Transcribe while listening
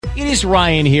It is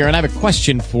Ryan here, and I have a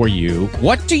question for you.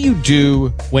 What do you do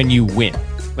when you win?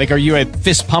 Like, are you a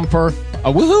fist pumper,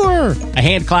 a woohooer, a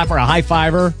hand clapper, a high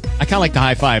fiver? I kind of like the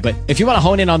high five, but if you want to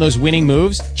hone in on those winning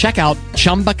moves, check out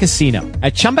Chumba Casino.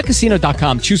 At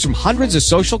ChumbaCasino.com, choose from hundreds of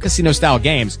social casino-style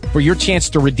games for your chance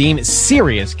to redeem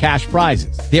serious cash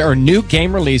prizes. There are new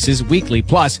game releases weekly,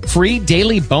 plus free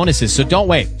daily bonuses. So don't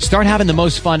wait. Start having the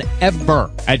most fun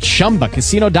ever at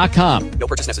ChumbaCasino.com. No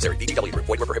purchase necessary. VGW. Void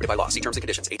where prohibited by law. See terms and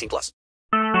conditions. 18 plus.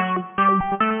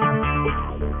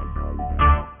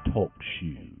 Talk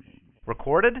shoes.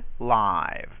 Recorded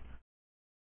live.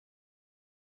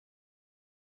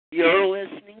 You're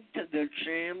listening to the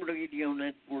Jam Radio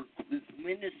Network with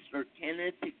Minister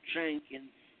Kenneth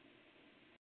Jenkins.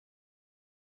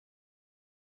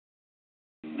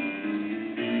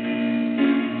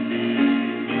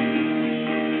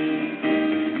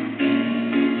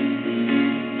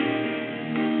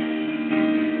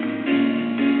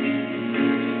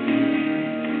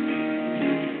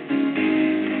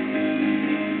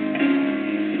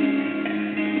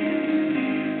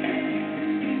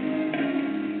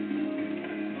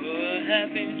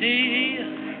 Happy day,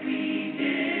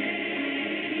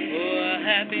 oh, a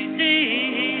happy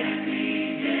day,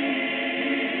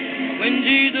 when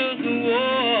Jesus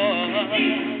was,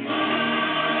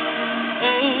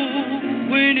 oh,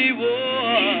 when he was,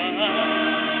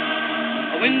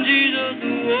 when Jesus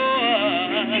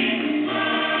was, he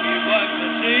wiped my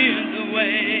sins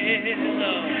away,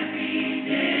 so,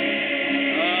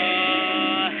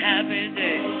 happy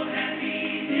day.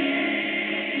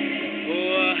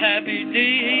 Happy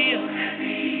day,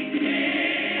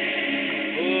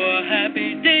 oh, a happy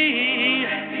day,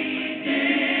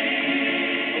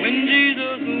 when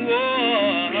Jesus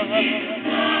was,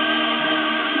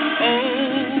 oh,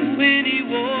 when he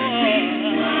was,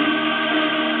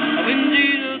 when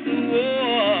Jesus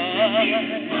was,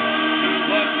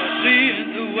 washed my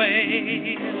sins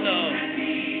away, Lord,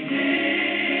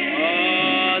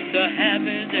 oh, the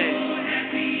happy day.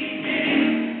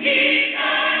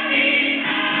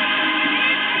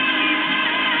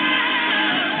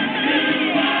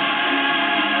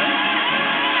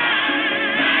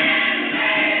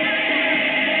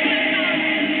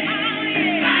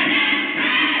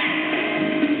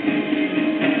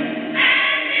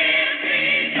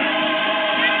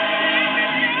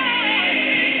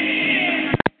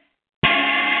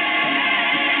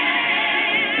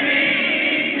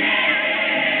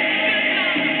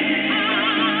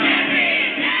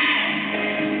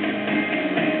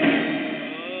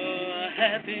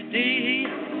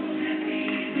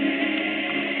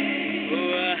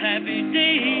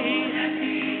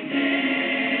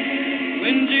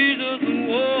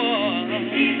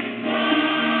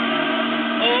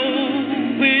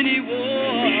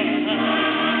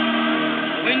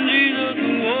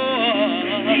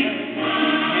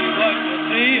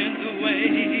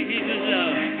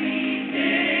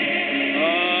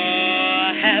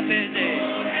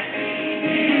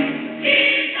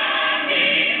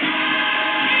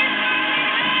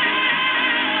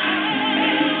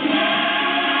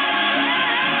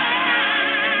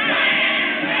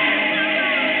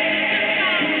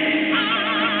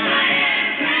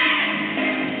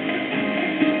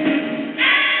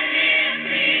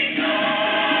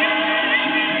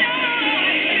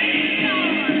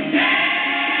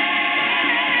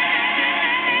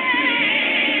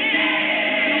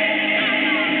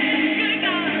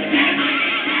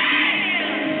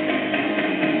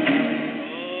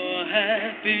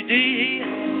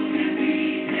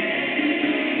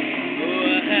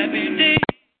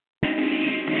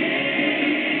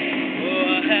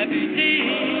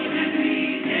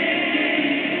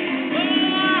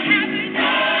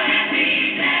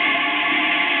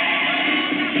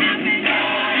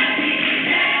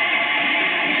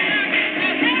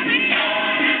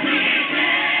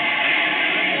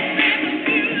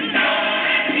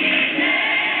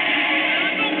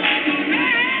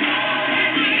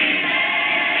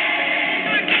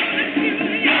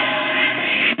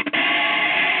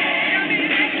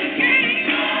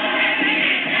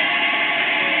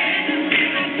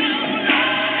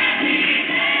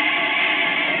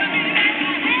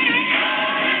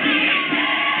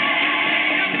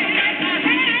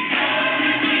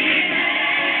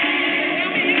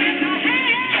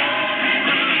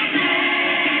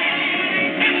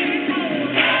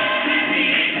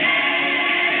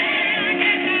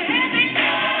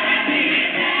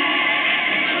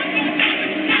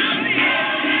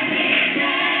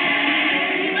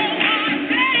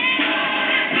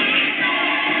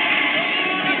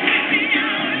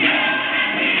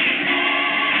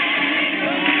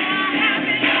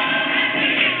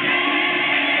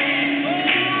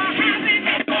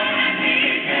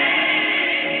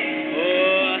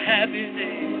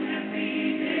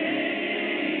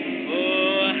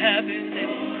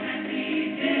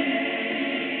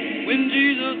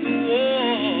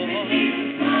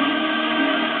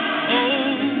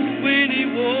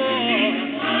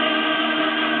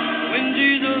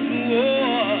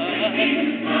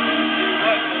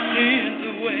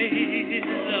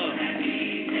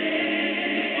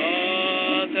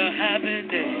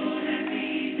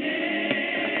 happy day.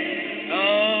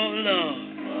 Oh, Lord.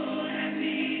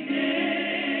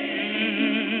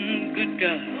 Good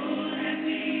God. Oh,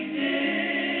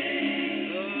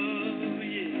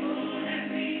 yeah.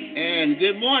 And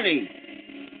good morning.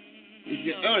 It's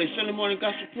your early Sunday morning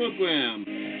gospel program.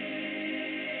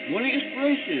 Morning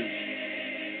Inspirations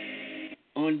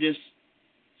on this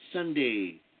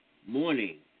Sunday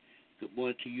morning. Good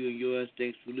morning to you and yours.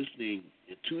 Thanks for listening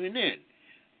and tuning in.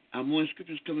 Our morning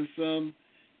scripture is coming from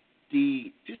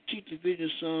the 15th division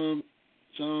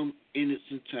Psalm in its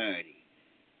entirety.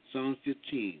 Psalm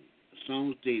 15, a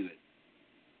Psalm of David.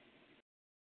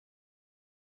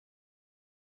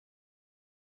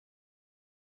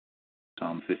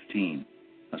 Psalm 15,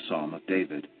 a Psalm of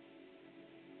David.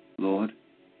 Lord,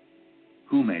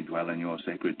 who may dwell in your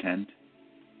sacred tent?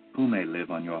 Who may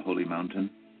live on your holy mountain?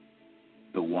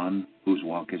 The one whose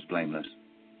walk is blameless,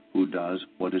 who does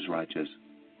what is righteous,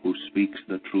 who speaks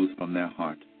the truth from their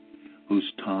heart,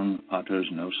 whose tongue utters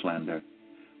no slander,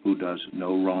 who does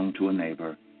no wrong to a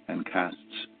neighbor, and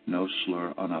casts no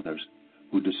slur on others,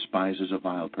 who despises a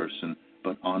vile person,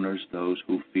 but honors those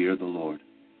who fear the Lord,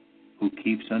 who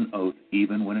keeps an oath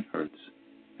even when it hurts,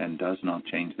 and does not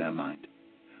change their mind,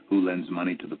 who lends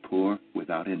money to the poor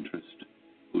without interest,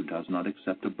 who does not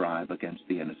accept a bribe against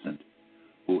the innocent.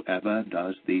 Whoever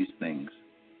does these things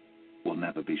will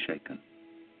never be shaken.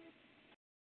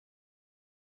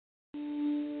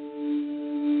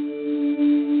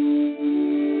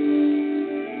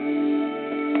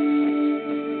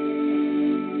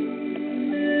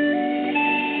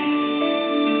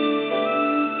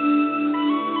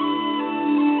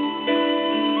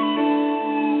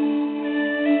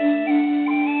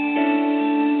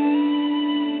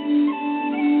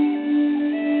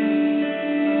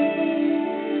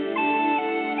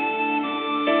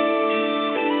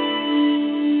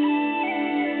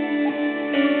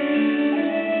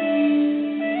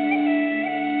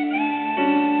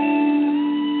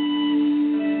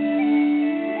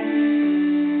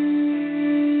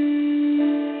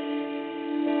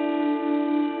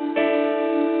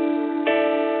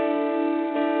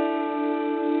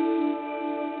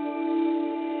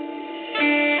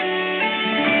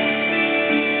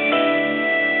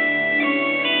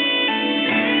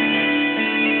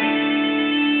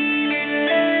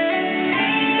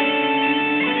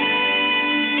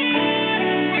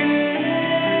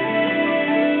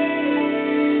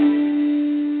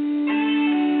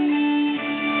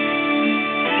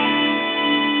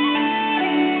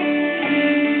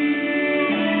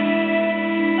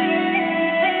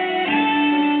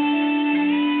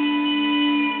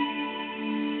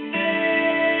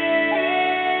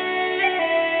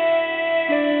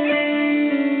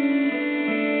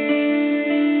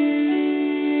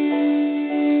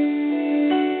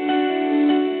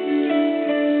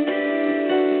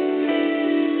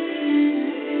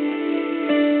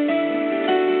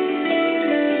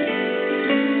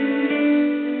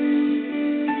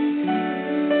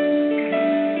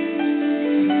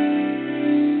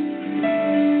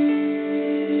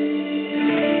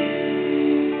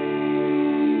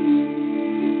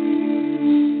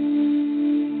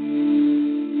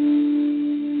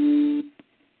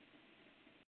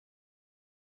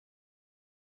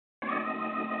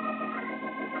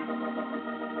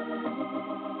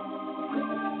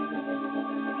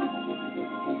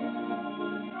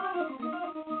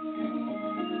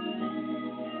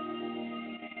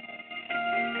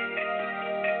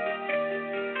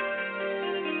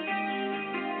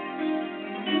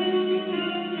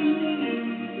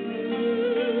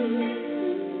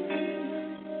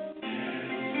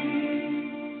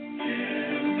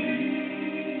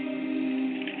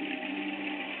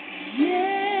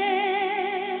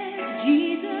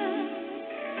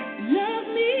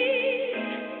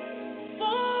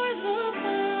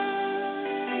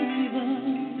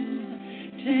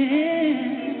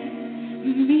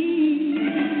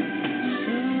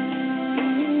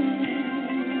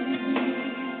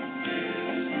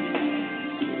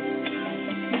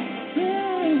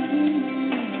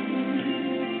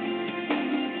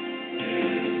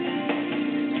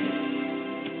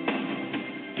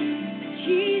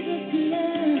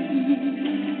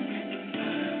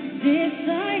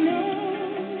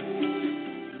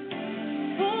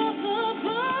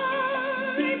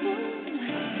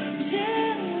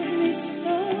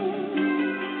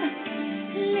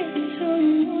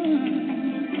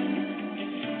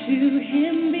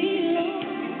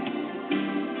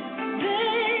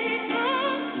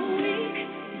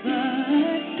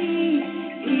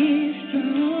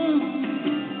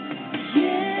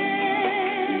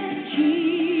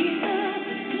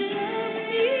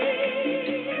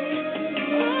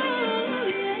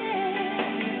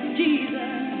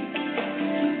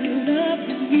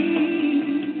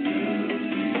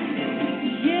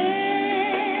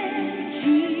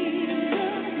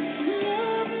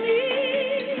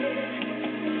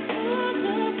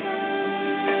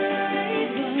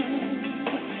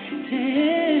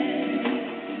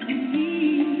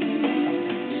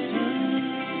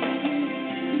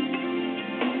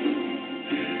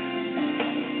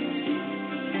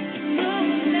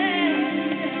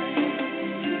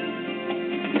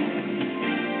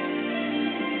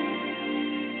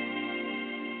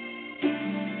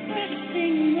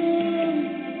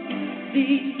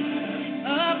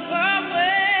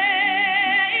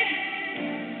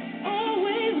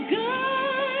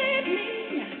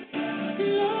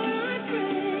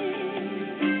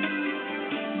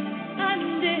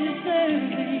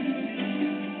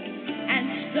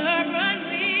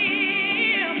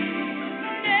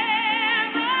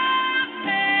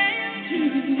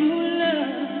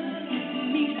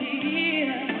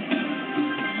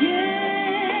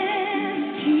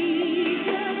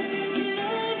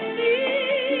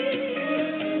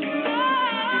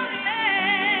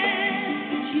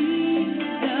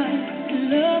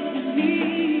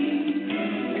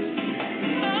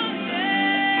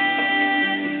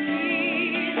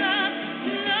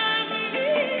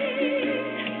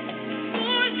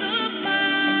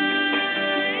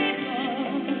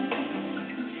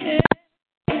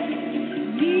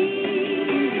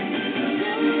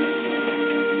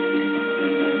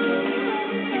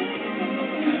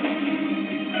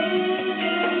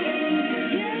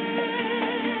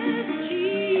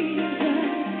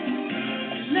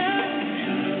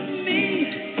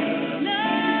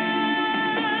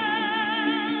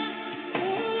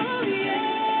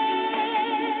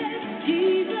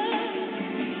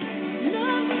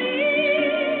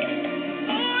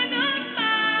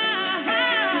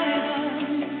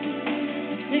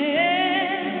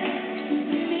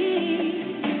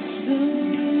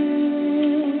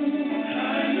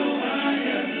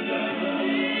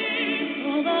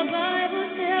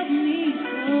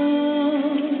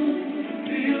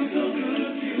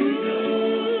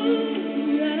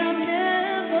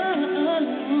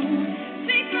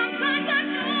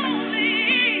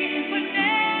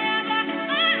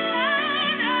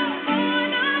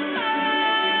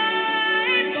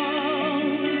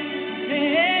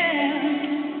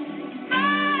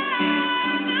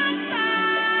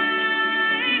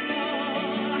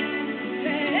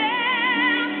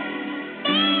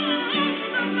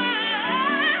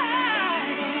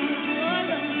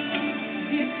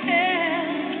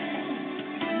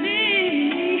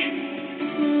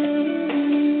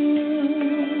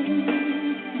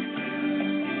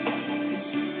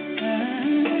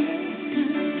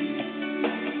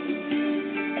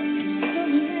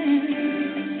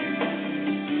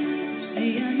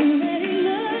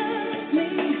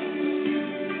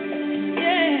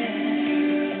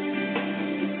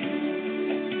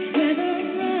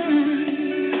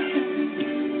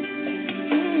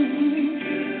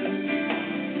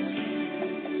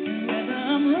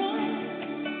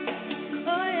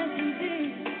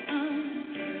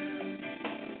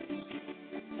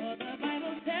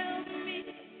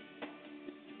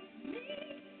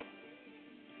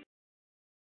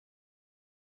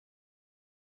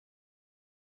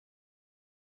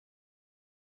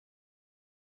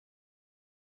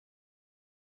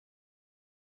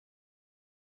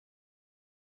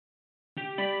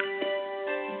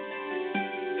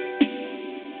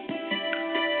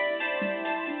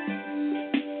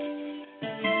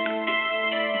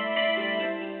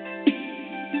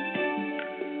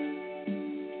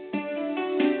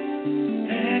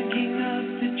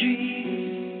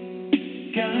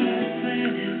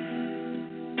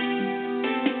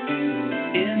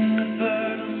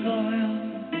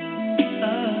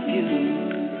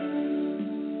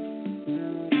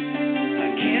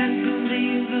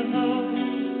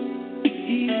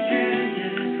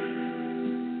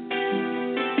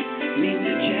 means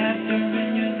a chapter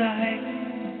in your life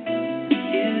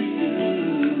is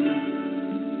through.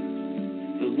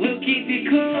 But we'll keep you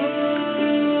close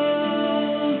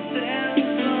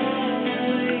and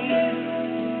always.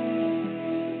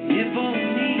 If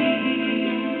only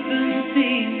the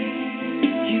things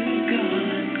you've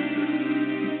gone,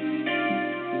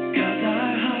 'cause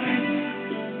our hearts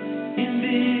in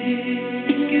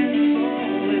big and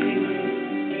small ways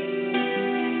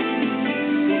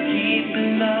will keep the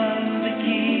love that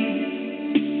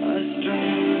keeps us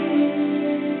strong.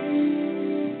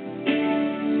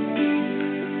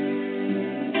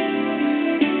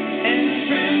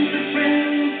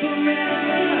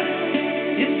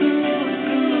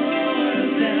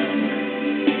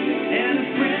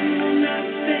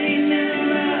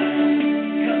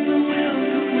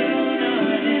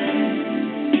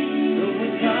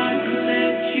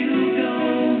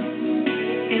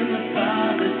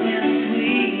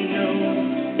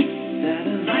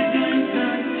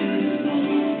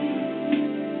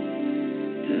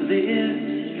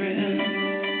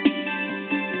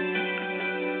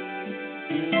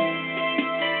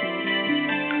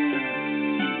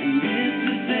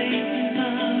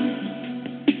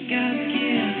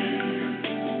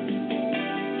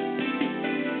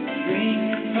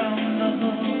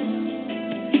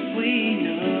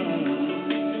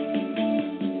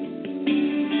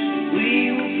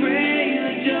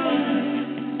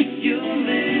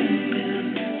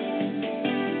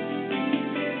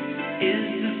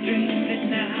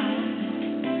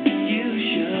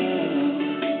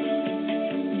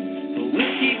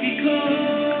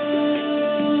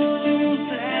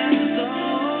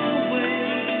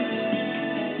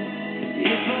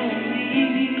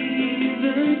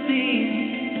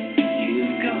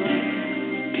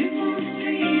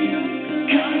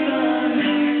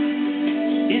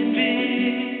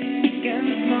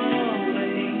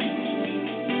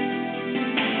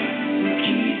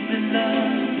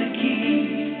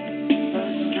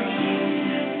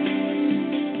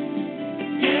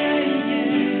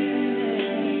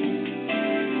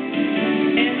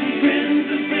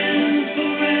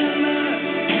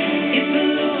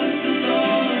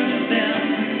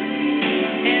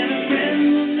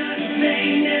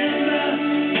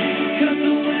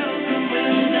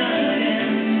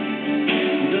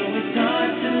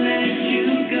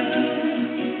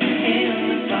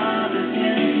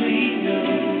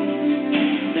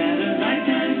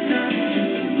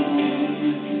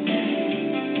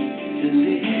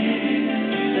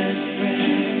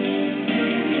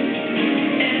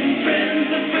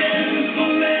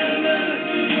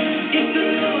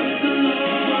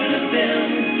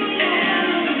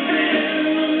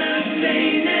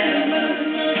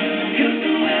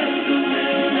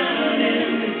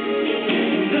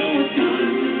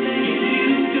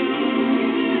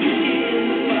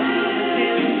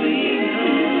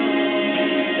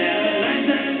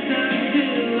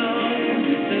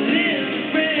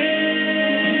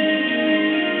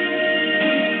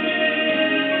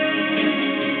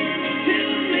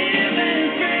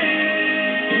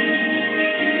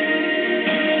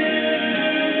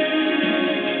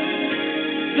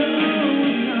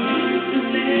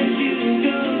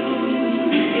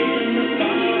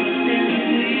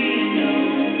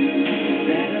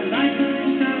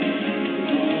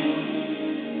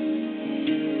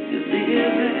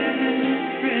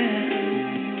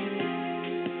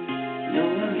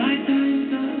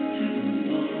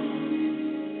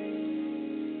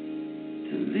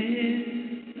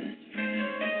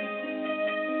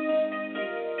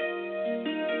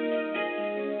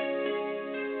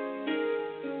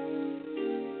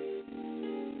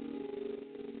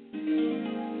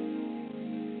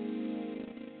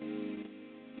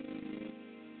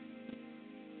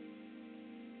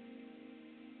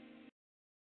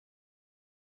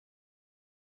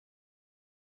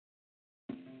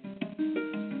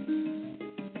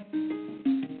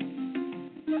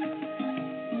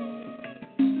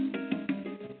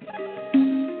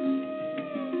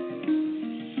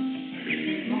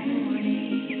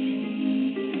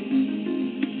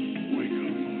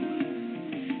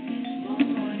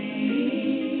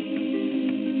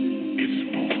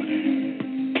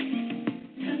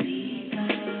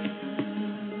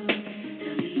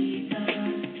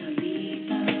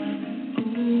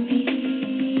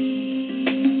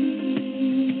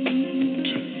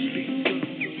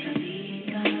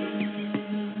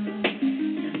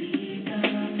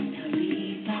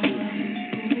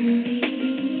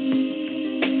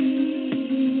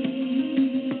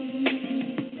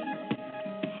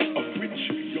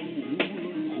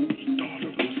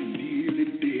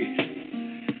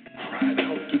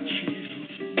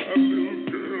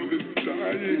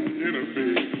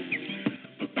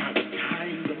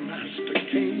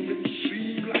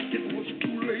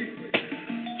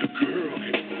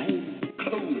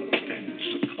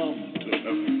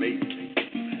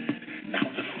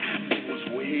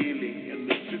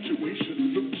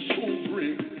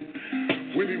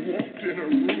 in a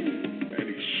room and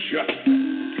he shut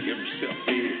himself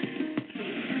in.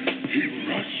 He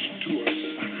rushed to her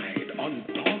side,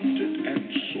 undaunted and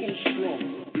so strong.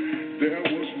 There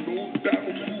was no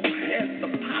doubt who had the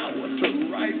power to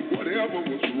right whatever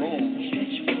was wrong.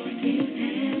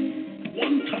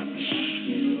 One touch,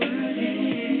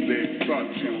 they thought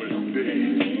she was dead.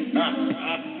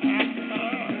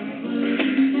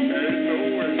 Ain't no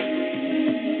way.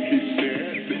 He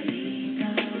said,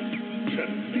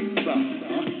 Talitha,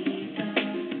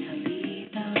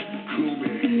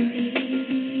 Kumi.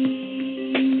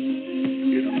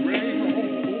 It rang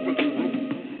all over the room.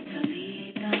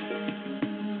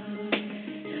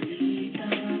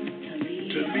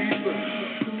 Talitha,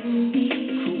 Kumi.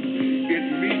 It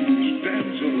means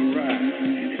damsel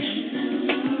arise.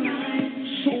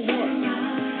 So what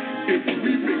if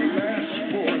weeping lasts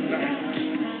for a night?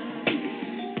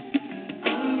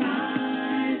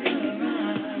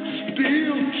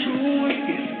 Still joy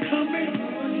is coming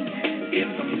in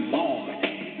the morning.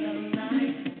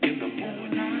 In the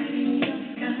morning.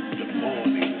 The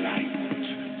morning light.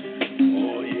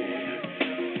 Oh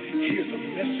yeah. Here's a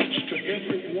message to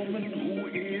every woman who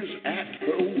is at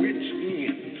her wit's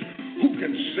end. Who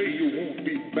can say you won't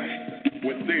be back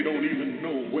when they don't even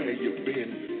know where you've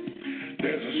been?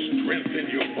 There's a strength in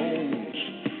your bones,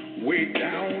 way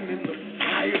down in the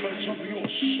fibers of your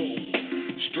soul.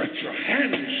 Stretch your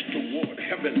hands toward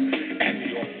heaven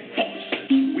and your forces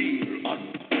will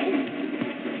unfold.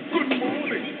 Good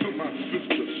morning to my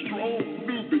sister, strong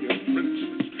Nubian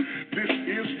princess. This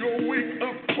is your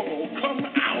wake-up call. Come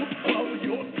out of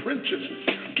your trenches.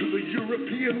 To the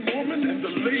European woman and the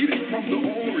lady from the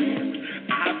Orient,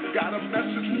 I've got a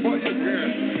message for you,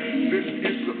 girl. This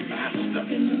is the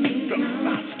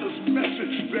master's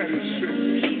message that is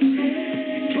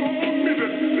sent. Told me to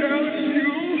tell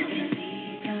you,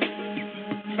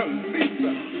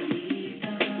 Talitha,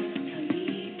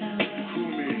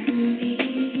 Kumi.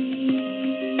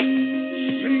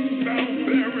 Sing thou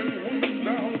barren woman,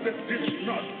 thou that didst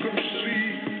not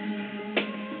conceive.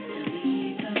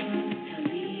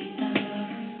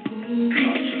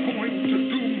 God's going to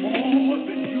do more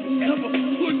than you ever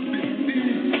could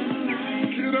believe.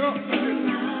 Get up, get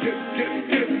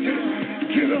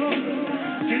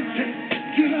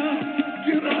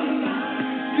up,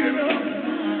 get up.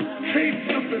 Can't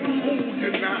nothing hold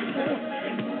you now.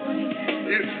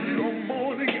 It's your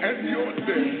morning and your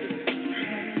day.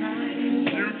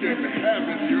 You can have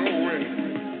it your way.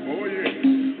 Oh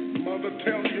yeah. Mother,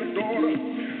 tell your daughter,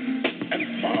 and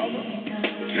father,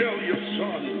 tell your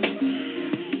son.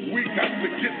 We got to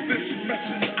get this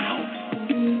message out.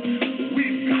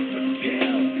 We've got to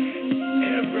tell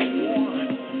everyone.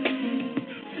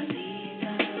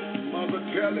 Mother,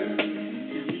 tell it.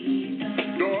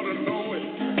 Daughter, know it.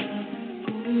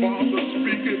 Father,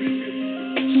 speak it.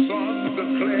 Son,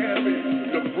 declare it.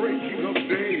 The breaking of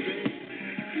day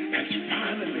has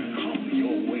finally come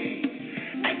your way.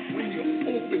 And when you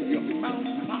open your mouth,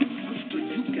 my sister,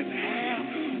 you can have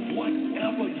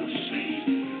whatever you say.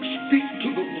 Speak to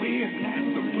the wind and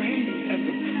the rain and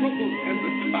the trouble and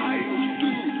the trials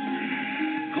too.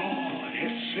 God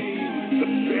has saved the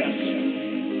best,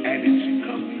 and it's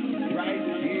coming right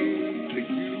here to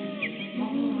you.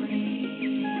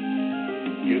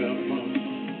 Get up,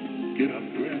 Mama. Get up,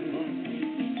 Grandma.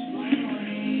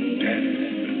 Daddy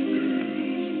and the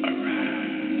girls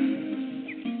arise.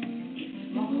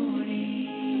 It's morning.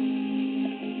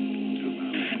 To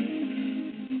my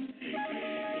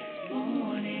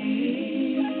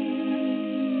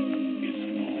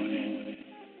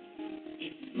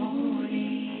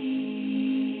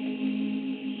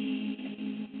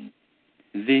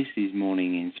This is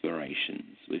Morning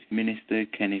Inspirations with Minister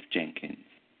Kenneth Jenkins.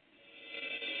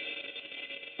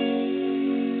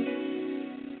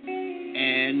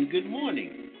 And good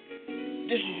morning.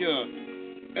 This is your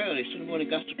early Sunday morning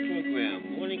gospel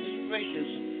program, Morning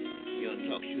Inspirations. Your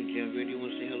talk show Jam Radio. I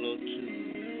want to say hello to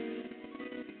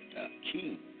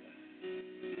King.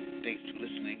 Thanks for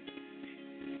listening.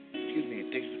 Excuse me.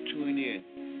 Thanks for tuning in.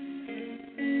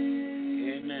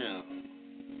 And now,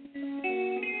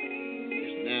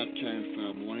 it's now time for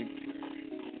our morning prayer.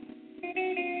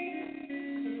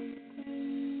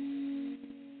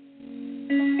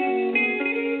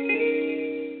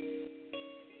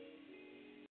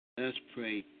 Let's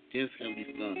pray. Dear Heavenly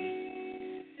Father,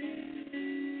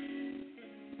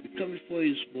 we come before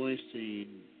you this morning saying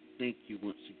thank you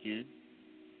once again.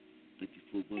 Thank you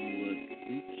for one more week.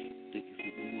 Thank you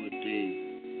for one more day.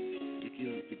 Thank you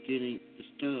for the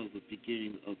start of the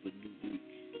beginning of a new week.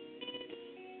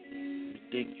 We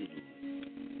thank you, Lord.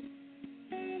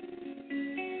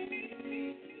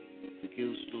 Forgive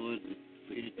us, Lord,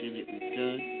 for anything that we've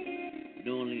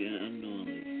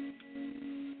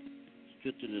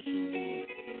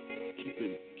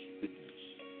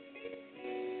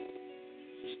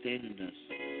sustaining us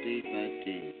day by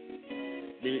day,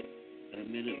 minute by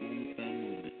minute, moment by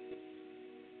moment.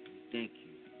 Thank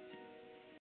you.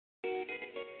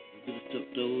 We lift up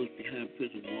those behind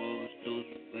prison walls, those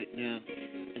right now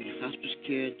in the hospice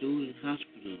care, those in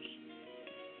hospitals,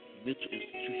 mental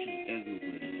institutions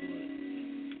everywhere, Lord.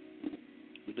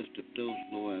 We lift up those,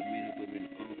 Lord, men and women in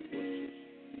all forces.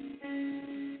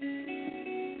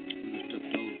 We lift up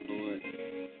those, Lord,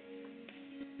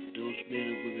 those men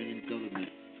and women in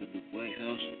government, from the White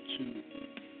House to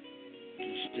the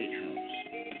State House.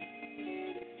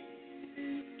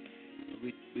 We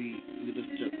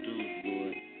lift up those,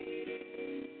 Lord,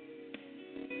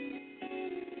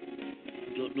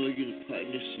 who don't know you to pardon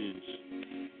their sins.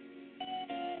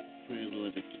 Pray,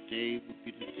 Lord, that today will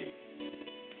be the day.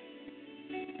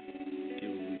 They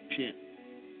will repent,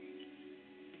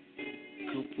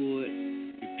 come forward,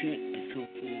 repent and come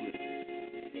forward,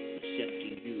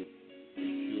 accepting you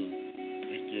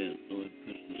as their Lord and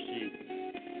personal Savior.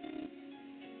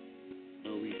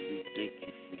 Lord, we thank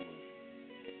you for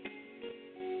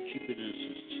keeping us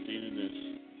and sustaining us.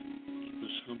 Keep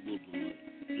us humble, Lord.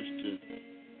 Bless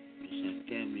our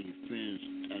family and friends,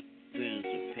 our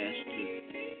pastor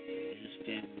and his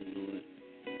family, Lord.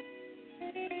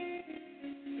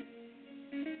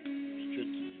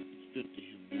 Strengthen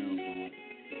him now, Lord.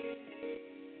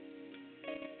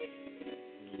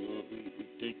 Lord, we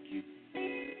thank you.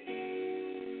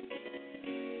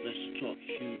 Bless the Talk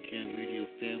Shoe Jam Radio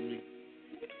family.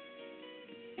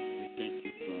 We thank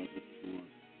you, Father, for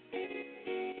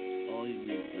all your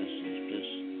many blessings. Bless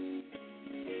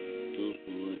those,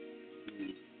 Lord,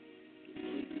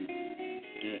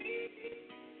 that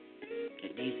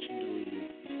need to know you.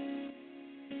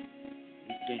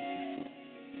 We thank you, Father.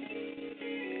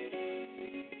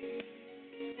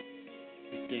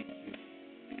 We thank you.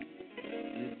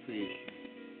 We praise you.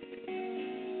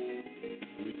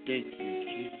 We thank you in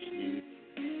Jesus' name.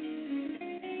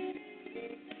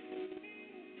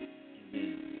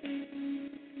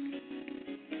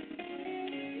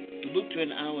 The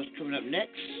Lutheran Hour is coming up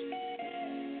next.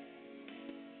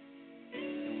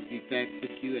 And we'll be back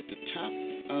with you at the top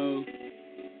of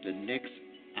the next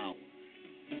hour.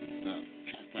 About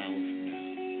half hour from now.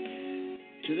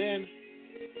 Till then,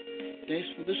 thanks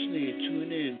for listening and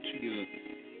tuning in to your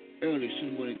early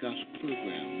Sunday morning gospel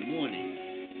program, Morning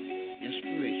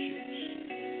Inspirations.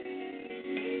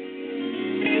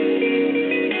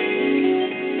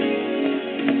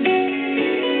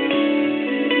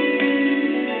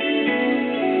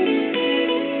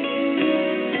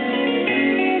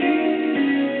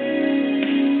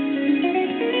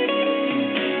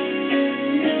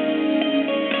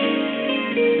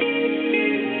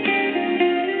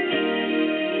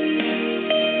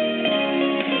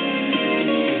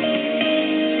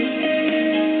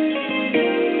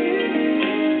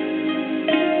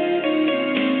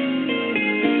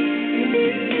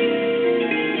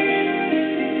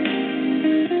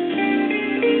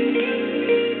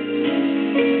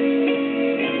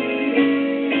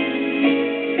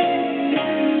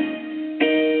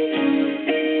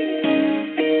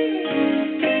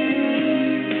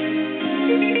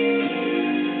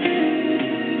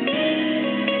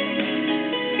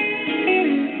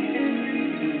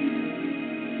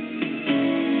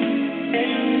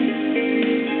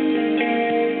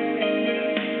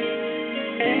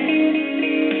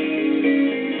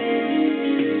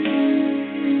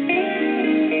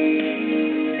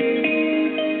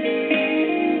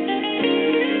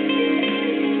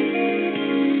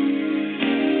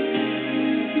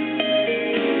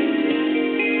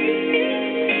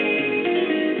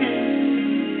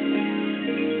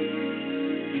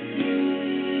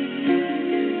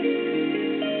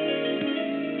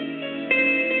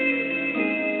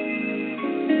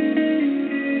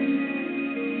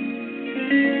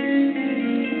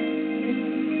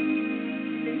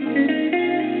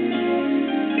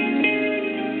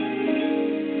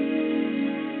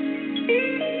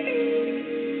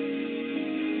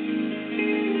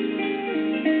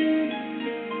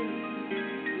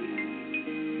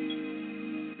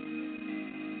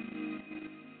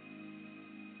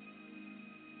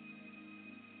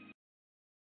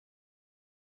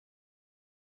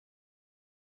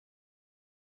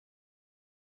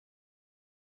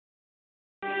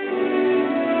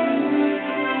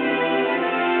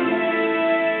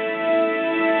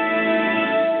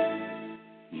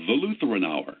 The Lutheran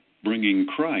Hour, bringing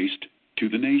Christ to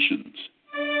the nations.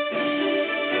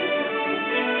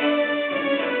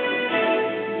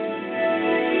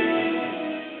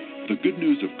 The good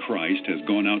news of Christ has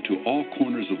gone out to all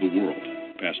corners of the world.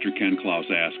 Pastor Ken Klaus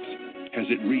asks, has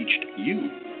it reached you?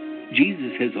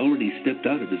 Jesus has already stepped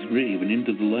out of his grave and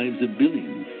into the lives of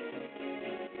billions.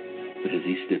 But has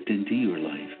he stepped into your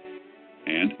life?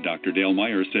 And Dr. Dale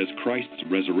Meyer says Christ's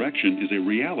resurrection is a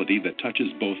reality that touches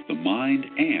both the mind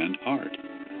and heart.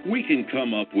 We can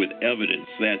come up with evidence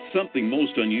that something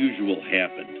most unusual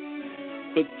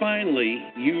happened. But finally,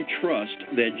 you trust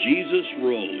that Jesus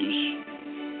rose,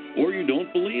 or you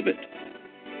don't believe it.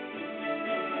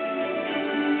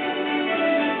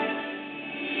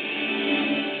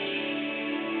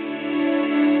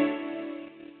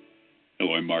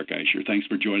 Hello, I'm Mark Eicher. Thanks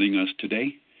for joining us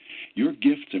today. Your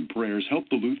gifts and prayers help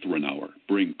the Lutheran Hour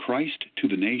bring Christ to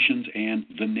the nations and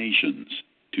the nations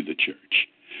to the church.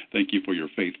 Thank you for your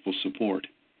faithful support.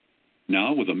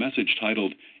 Now, with a message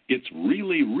titled, It's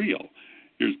Really Real,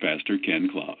 here's Pastor Ken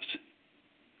Klaus.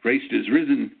 Christ is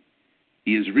risen.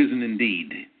 He is risen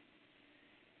indeed.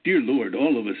 Dear Lord,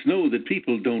 all of us know that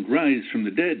people don't rise from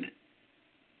the dead.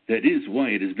 That is why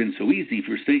it has been so easy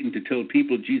for Satan to tell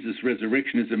people Jesus'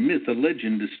 resurrection is a myth, a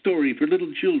legend, a story for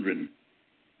little children.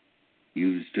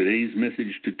 Use today's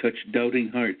message to touch doubting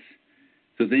hearts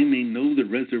so they may know the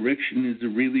resurrection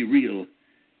is really real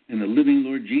and the living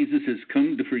Lord Jesus has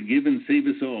come to forgive and save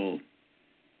us all.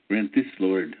 Grant this,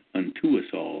 Lord, unto us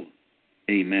all.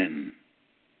 Amen.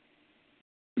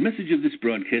 The message of this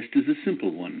broadcast is a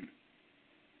simple one.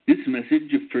 This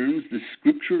message affirms the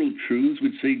scriptural truths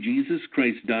which say Jesus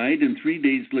Christ died, and 3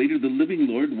 days later the living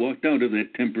Lord walked out of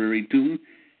that temporary tomb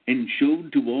and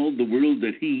showed to all the world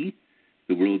that he,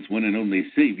 the world's one and only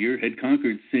Savior, had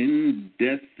conquered sin,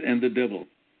 death, and the devil.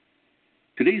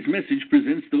 Today's message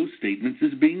presents those statements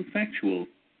as being factual,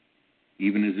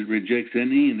 even as it rejects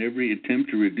any and every attempt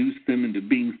to reduce them into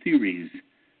being theories,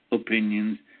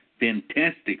 opinions,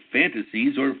 fantastic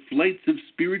fantasies, or flights of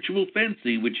spiritual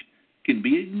fancy which can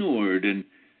be ignored and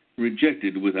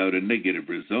rejected without a negative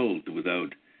result,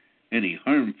 without any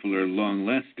harmful or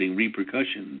long-lasting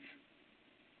repercussions.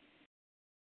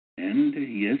 And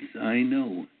yes, I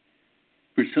know,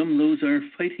 for some those are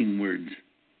fighting words.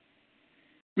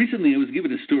 Recently I was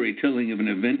given a story telling of an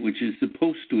event which is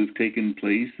supposed to have taken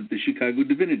place at the Chicago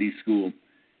Divinity School.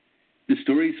 The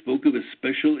story spoke of a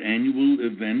special annual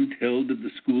event held at the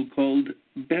school called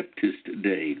Baptist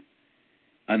Day.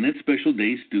 On that special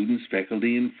day, students,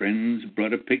 faculty, and friends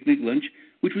brought a picnic lunch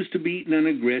which was to be eaten on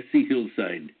a grassy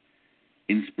hillside.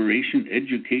 Inspiration,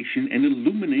 education, and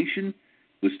illumination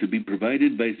was to be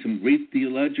provided by some great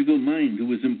theological mind who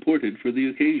was imported for the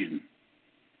occasion.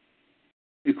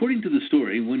 According to the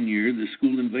story, one year the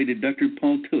school invited Dr.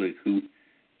 Paul Tillich, who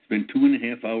spent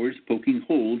 2.5 hours poking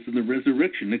holes in the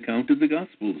resurrection account of the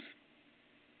Gospels.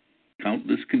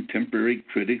 Countless contemporary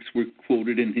critics were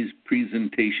quoted in his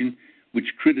presentation,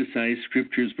 which criticized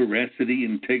Scripture's veracity,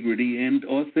 integrity, and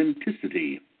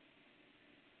authenticity.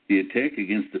 The attack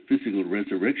against the physical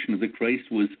resurrection of the Christ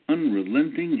was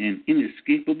unrelenting and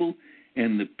inescapable,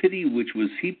 and the pity which was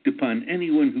heaped upon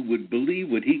anyone who would believe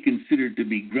what he considered to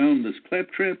be groundless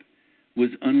claptrap was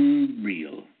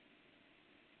unreal.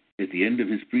 At the end of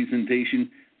his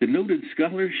presentation, the noted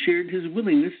scholar shared his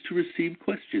willingness to receive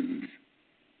questions.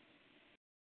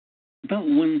 About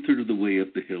 1/3 of the way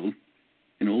up the hill,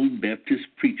 an old Baptist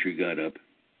preacher got up.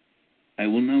 I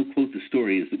will now quote the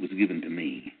story as it was given to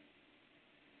me.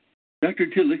 Dr.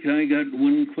 Tillich, I got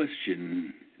one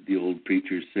question, the old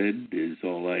preacher said as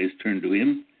all eyes turned to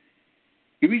him.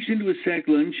 He reached into his sack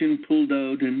lunch and pulled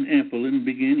out an apple and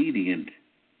began eating it.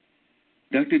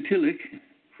 Dr. Tillich,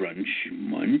 crunch,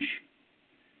 munch.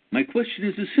 My question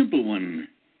is a simple one,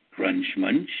 crunch,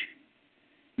 munch.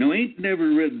 Now, I ain't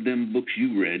never read them books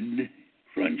you read,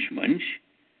 crunch, munch,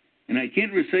 and I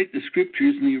can't recite the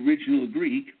scriptures in the original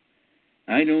Greek.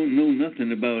 I don't know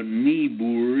nothing about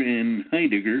Niebuhr and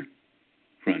Heidegger,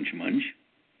 crunch, munch.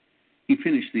 He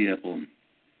finished the apple.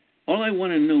 All I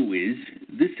want to know is,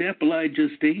 this apple I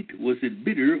just ate, was it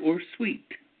bitter or sweet?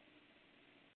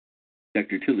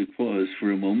 Dr. Tillich paused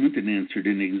for a moment and answered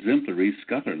in exemplary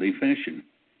scholarly fashion.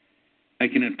 I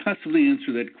cannot possibly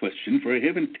answer that question, for I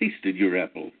haven't tasted your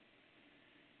apple.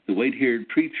 The white-haired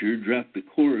preacher dropped the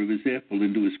core of his apple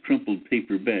into his crumpled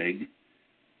paper bag,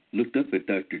 looked up at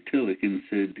Dr. Tillich and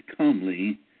said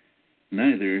calmly,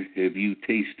 Neither have you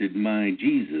tasted my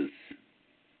Jesus.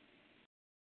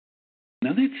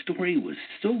 Now that story was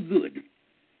so good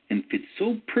and fit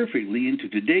so perfectly into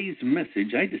today's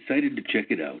message, I decided to check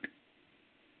it out.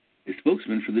 A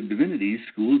spokesman for the Divinity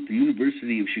School at the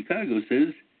University of Chicago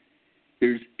says,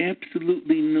 there's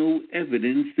absolutely no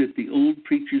evidence that the old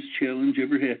preacher's challenge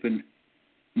ever happened.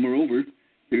 Moreover,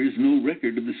 there is no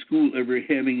record of the school ever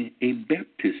having a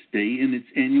Baptist Day in its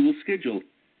annual schedule.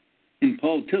 And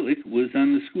Paul Tillich was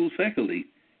on the school faculty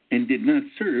and did not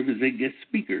serve as a guest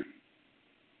speaker.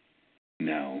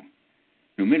 Now,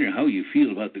 no matter how you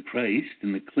feel about the Christ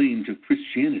and the claims of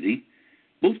Christianity,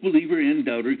 both believer and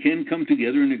doubter can come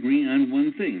together and agree on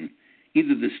one thing.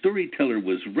 Either the storyteller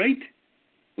was right,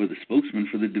 or the spokesman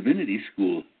for the divinity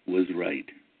school was right.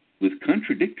 With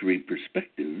contradictory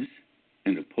perspectives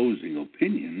and opposing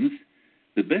opinions,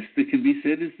 the best that can be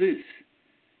said is this: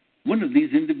 one of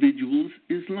these individuals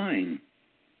is lying.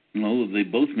 And although they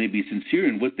both may be sincere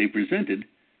in what they presented,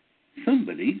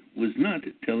 somebody was not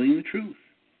telling the truth.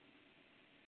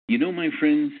 You know, my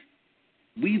friends,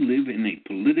 we live in a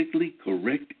politically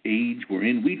correct age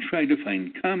wherein we try to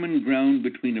find common ground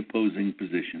between opposing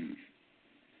positions.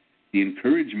 The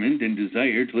encouragement and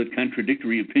desire to let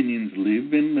contradictory opinions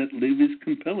live and let live is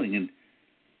compelling and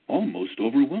almost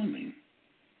overwhelming.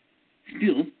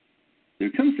 Still,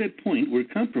 there comes that point where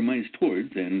compromise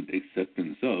towards and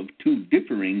acceptance of two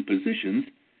differing positions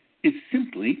is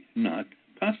simply not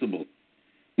possible.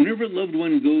 Whenever a loved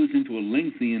one goes into a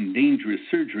lengthy and dangerous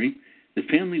surgery, the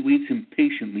family waits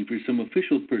impatiently for some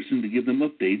official person to give them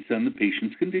updates on the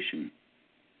patient's condition.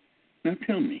 Now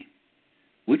tell me,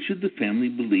 what should the family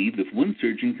believe if one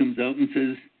surgeon comes out and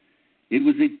says, it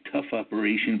was a tough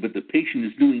operation, but the patient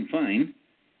is doing fine,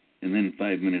 and then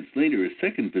 5 minutes later a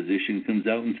second physician comes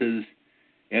out and says,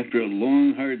 after a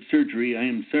long, hard surgery, I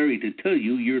am sorry to tell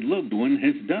you your loved one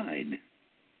has died?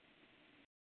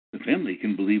 The family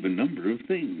can believe a number of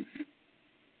things.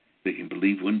 They can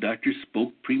believe one doctor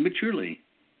spoke prematurely.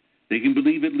 They can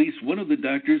believe at least one of the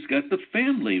doctors got the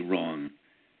family wrong.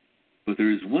 But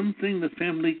there is one thing the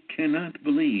family cannot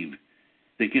believe.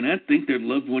 They cannot think their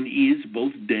loved one is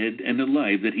both dead and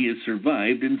alive, that he has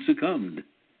survived and succumbed.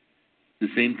 The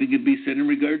same thing can be said in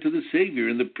regard to the Savior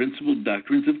and the principal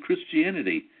doctrines of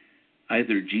Christianity.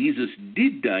 Either Jesus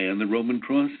did die on the Roman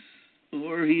cross,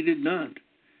 or he did not.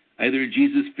 Either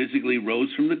Jesus physically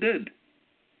rose from the dead,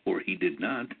 or he did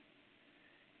not.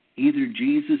 Either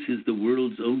Jesus is the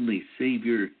world's only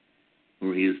Savior,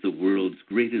 or he is the world's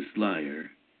greatest liar.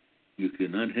 You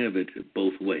cannot have it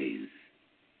both ways.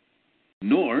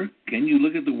 Nor can you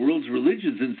look at the world's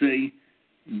religions and say,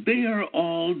 they are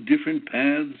all different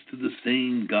paths to the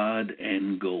same God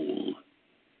and goal.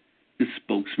 The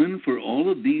spokesman for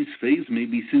all of these faiths may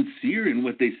be sincere in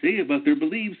what they say about their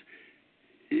beliefs,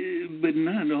 but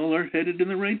not all are headed in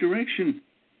the right direction,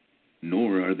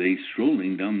 nor are they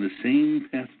strolling down the same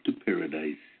path to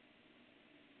paradise.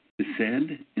 The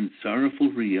sad and sorrowful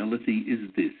reality is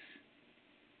this: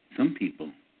 some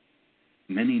people,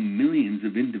 many millions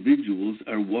of individuals,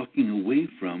 are walking away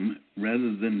from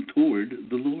rather than toward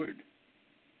the Lord.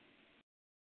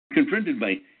 Confronted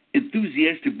by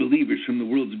enthusiastic believers from the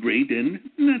world's great and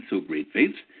not so great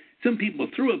faiths, some people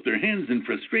throw up their hands in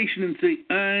frustration and say,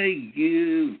 I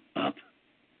give up.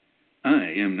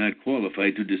 I am not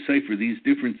qualified to decipher these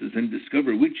differences and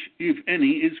discover which, if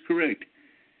any, is correct.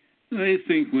 I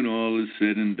think when all is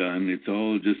said and done, it's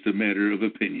all just a matter of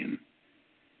opinion.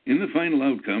 In the final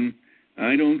outcome,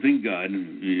 I don't think God,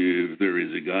 if there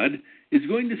is a God, is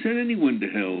going to send anyone to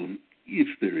hell, if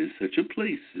there is such a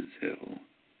place as hell.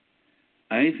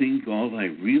 I think all I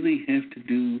really have to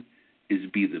do is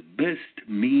be the best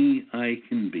me I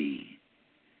can be.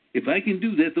 If I can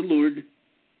do that, the Lord,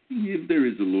 if there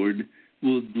is a Lord,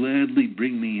 will gladly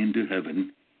bring me into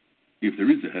heaven, if there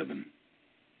is a heaven.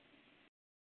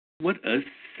 What a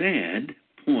sad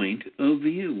point of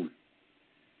view.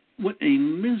 What a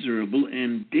miserable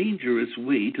and dangerous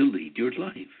way to lead your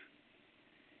life.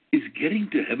 Is getting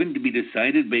to heaven to be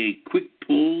decided by a quick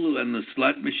pull on the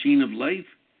slot machine of life?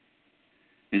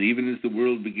 And even as the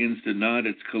world begins to nod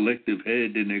its collective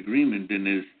head in agreement, and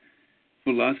as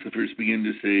philosophers begin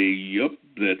to say, yup,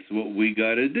 that's what we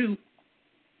got to do,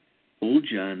 old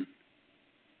John,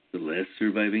 the last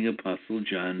surviving apostle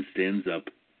John, stands up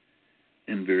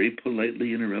and very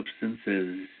politely interrupts and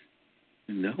says,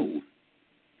 no,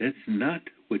 that's not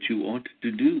what you ought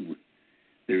to do.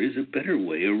 There is a better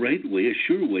way, a right way, a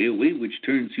sure way, a way which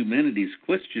turns humanity's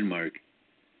question mark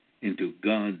into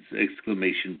God's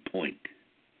exclamation point.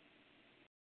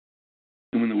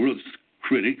 And when the world's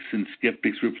critics and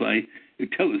skeptics reply,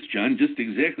 tell us, John, just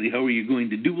exactly how are you going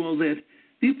to do all that?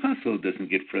 The apostle doesn't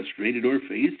get frustrated or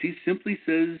fazed. He simply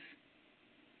says,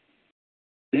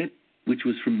 that which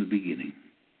was from the beginning,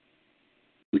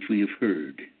 which we have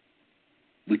heard,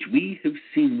 which we have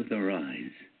seen with our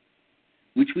eyes,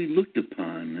 which we looked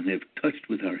upon and have touched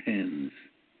with our hands,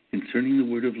 concerning the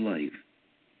word of life.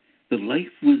 The life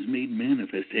was made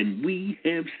manifest, and we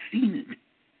have seen it,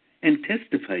 and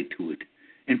testified to it,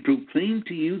 and proclaimed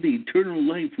to you the eternal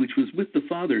life which was with the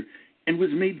Father, and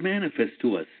was made manifest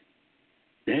to us.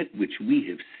 That which we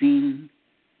have seen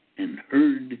and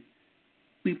heard,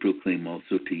 we proclaim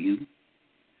also to you,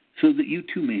 so that you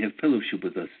too may have fellowship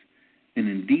with us. And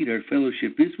indeed our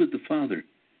fellowship is with the Father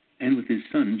and with his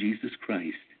Son, Jesus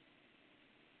Christ.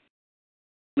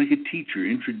 Like a teacher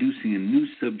introducing a new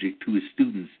subject to his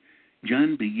students,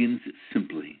 John begins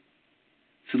simply,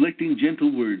 selecting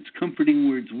gentle words, comforting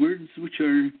words, words which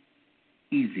are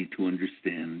easy to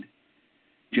understand.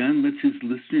 John lets his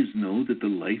listeners know that the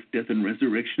life, death, and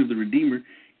resurrection of the Redeemer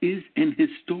is an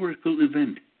historical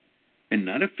event, and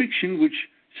not a fiction which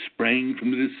sprang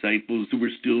from the disciples who were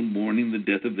still mourning the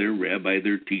death of their rabbi,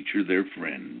 their teacher, their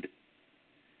friend.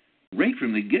 Right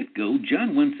from the get-go,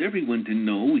 John wants everyone to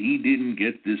know he didn't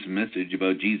get this message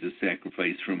about Jesus'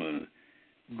 sacrifice from a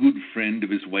good friend of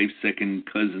his wife's second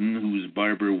cousin whose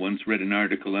barber once read an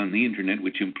article on the internet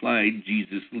which implied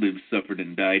Jesus lived, suffered,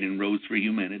 and died and rose for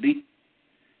humanity.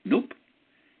 Nope.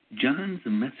 John's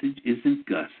message isn't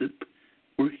gossip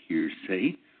or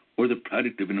hearsay or the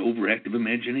product of an overactive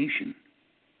imagination.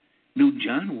 No,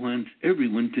 John wants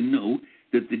everyone to know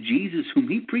that the Jesus whom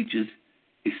he preaches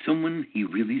is someone he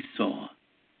really saw,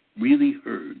 really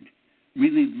heard,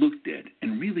 really looked at,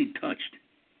 and really touched.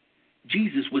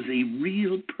 Jesus was a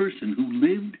real person who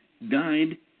lived,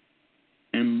 died,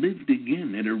 and lived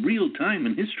again at a real time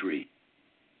in history.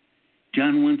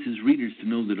 John wants his readers to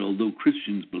know that although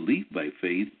Christians believe by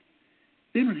faith,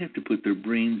 they don't have to put their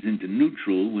brains into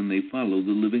neutral when they follow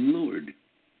the living Lord.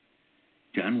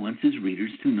 John wants his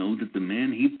readers to know that the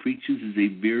man he preaches is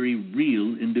a very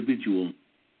real individual,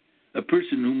 a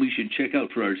person whom we should check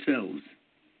out for ourselves.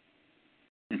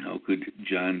 And how could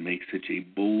John make such a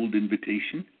bold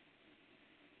invitation?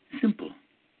 Simple.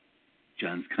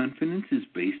 John's confidence is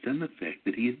based on the fact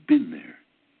that he had been there.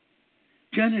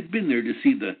 John had been there to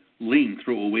see the lame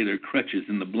throw away their crutches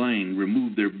and the blind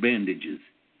remove their bandages.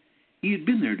 He had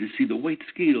been there to see the white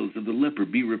scales of the leper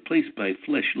be replaced by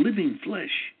flesh, living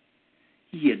flesh.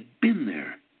 He had been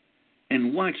there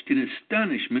and watched in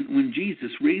astonishment when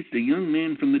Jesus raised a young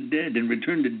man from the dead and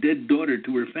returned a dead daughter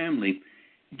to her family.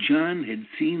 John had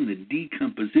seen the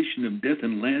decomposition of death,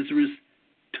 and Lazarus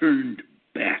turned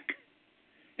back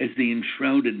as the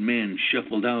enshrouded man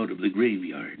shuffled out of the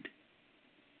graveyard.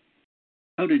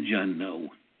 How did John know?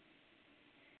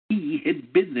 He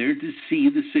had been there to see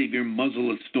the Savior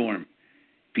muzzle a storm,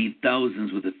 feed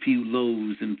thousands with a few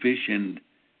loaves and fish, and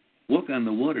walk on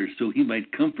the water so he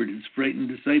might comfort his frightened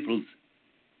disciples.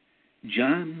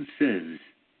 John says,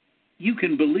 you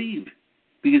can believe,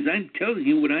 because I'm telling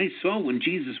you what I saw when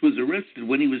Jesus was arrested,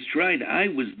 when he was tried. I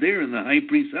was there in the high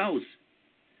priest's house.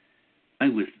 I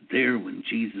was there when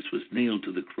Jesus was nailed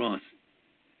to the cross,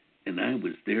 and I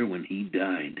was there when he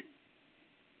died.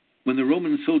 When the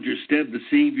Roman soldier stabbed the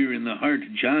Savior in the heart,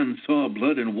 John saw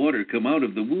blood and water come out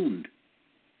of the wound.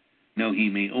 Now, he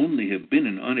may only have been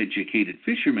an uneducated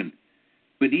fisherman,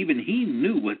 but even he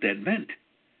knew what that meant.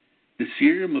 The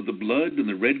serum of the blood and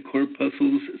the red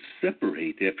corpuscles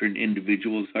separate after an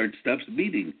individual's heart stops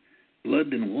beating.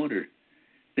 Blood and water.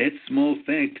 That small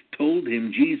fact told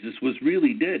him Jesus was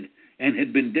really dead and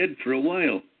had been dead for a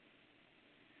while.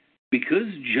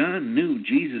 Because John knew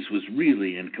Jesus was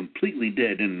really and completely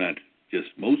dead, and not just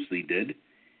mostly dead,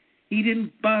 he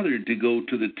didn't bother to go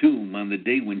to the tomb on the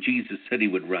day when Jesus said he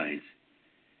would rise.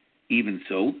 Even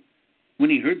so, when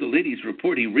he heard the lady's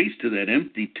report, he raced to that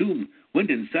empty tomb, went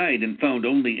inside, and found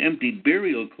only empty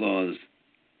burial cloths.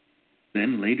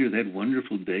 Then later that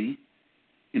wonderful day,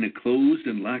 in a closed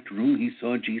and locked room, he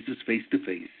saw Jesus face to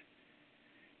face.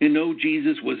 And no,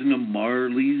 Jesus wasn't a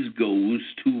Marley's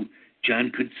ghost who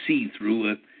John could see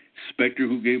through, a specter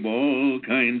who gave all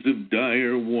kinds of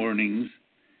dire warnings.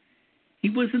 He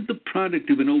wasn't the product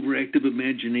of an overactive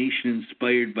imagination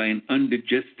inspired by an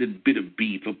undigested bit of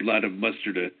beef, a blot of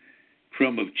mustard, a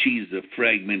crumb of cheese, a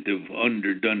fragment of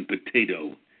underdone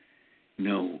potato.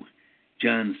 No,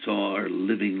 John saw our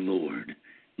living Lord,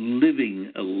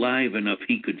 living alive enough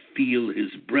he could feel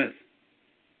his breath.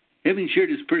 Having shared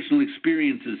his personal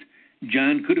experiences,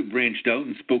 John could have branched out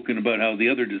and spoken about how the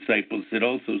other disciples had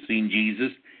also seen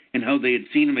Jesus and how they had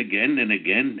seen him again and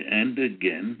again and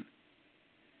again.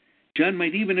 John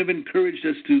might even have encouraged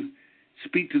us to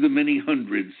speak to the many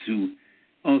hundreds who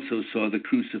also saw the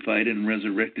crucified and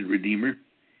resurrected Redeemer.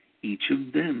 Each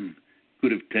of them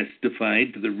could have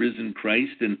testified to the risen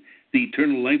Christ and the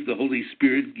eternal life the Holy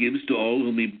Spirit gives to all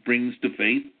whom he brings to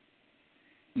faith.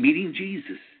 Meeting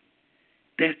Jesus,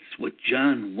 that's what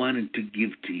John wanted to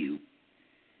give to you.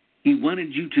 He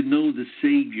wanted you to know the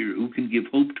Savior who can give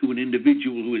hope to an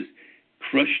individual who is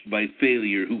crushed by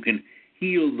failure, who can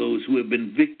heal those who have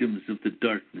been victims of the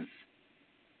darkness,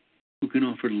 who can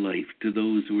offer life to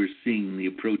those who are seeing the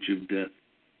approach of death.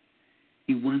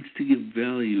 He wants to give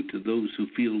value to those who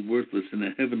feel worthless and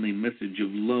a heavenly message of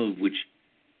love which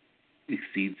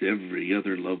exceeds every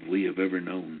other love we have ever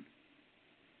known.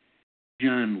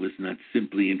 John was not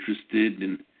simply interested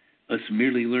in us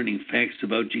merely learning facts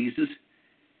about Jesus.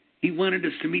 He wanted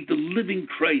us to meet the living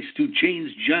Christ who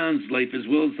changed John's life as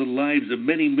well as the lives of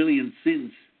many millions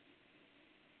since.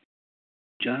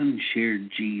 John shared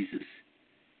Jesus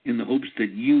in the hopes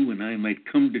that you and I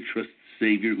might come to trust the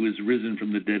Savior who has risen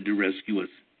from the dead to rescue us.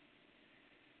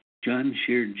 John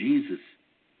shared Jesus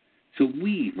so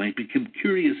we might become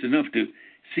curious enough to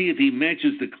see if he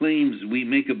matches the claims we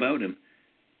make about him.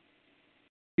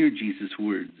 Hear Jesus'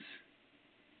 words.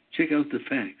 Check out the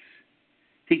facts.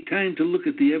 Take time to look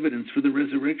at the evidence for the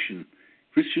resurrection.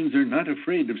 Christians are not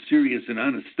afraid of serious and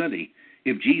honest study.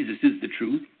 If Jesus is the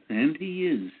truth, and he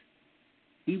is,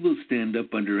 he will stand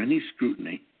up under any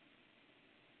scrutiny.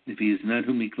 If he is not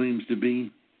whom he claims to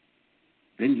be,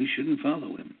 then you shouldn't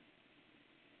follow him.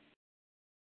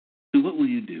 So what will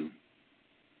you do?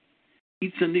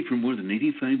 Each Sunday for more than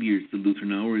 85 years, the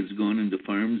Lutheran Hour has gone into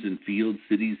farms and fields,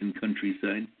 cities and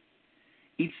countryside.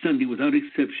 Each Sunday, without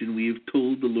exception, we have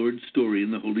told the Lord's story,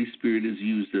 and the Holy Spirit has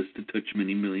used us to touch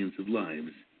many millions of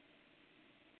lives.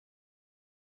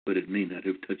 But it may not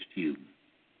have touched you,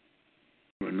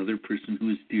 or another person who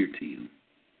is dear to you.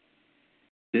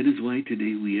 That is why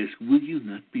today we ask, will you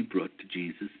not be brought to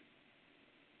Jesus?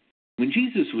 When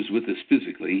Jesus was with us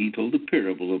physically, he told a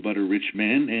parable about a rich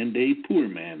man and a poor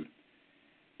man.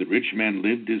 The rich man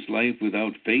lived his life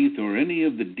without faith or any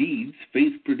of the deeds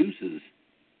faith produces.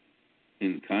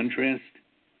 In contrast,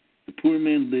 the poor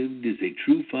man lived as a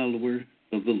true follower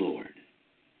of the Lord.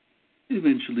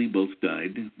 Eventually, both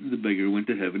died. The beggar went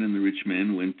to heaven, and the rich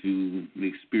man went to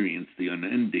experience the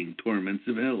unending torments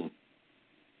of hell.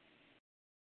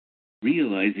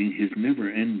 Realizing his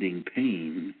never-ending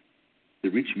pain, the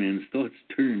rich man's thoughts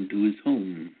turned to his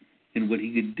home and what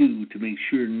he could do to make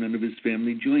sure none of his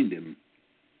family joined him.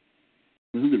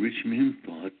 Well, the rich man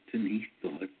thought, and he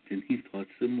thought, and he thought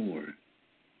some more.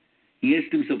 He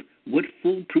asked himself, what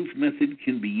foolproof method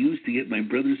can be used to get my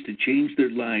brothers to change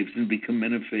their lives and become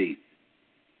men of faith?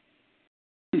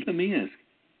 Let me ask,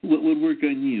 what would work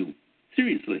on you?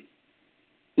 Seriously,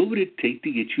 what would it take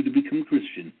to get you to become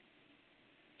Christian?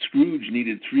 Scrooge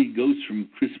needed 3 ghosts from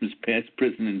Christmas past,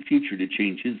 present, and future to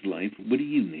change his life. What do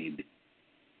you need?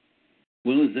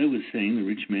 Well, as I was saying, the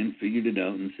rich man figured it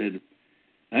out and said,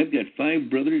 I've got 5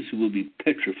 brothers who will be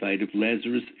petrified if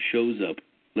Lazarus shows up.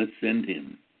 Let's send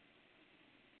him.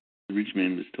 The rich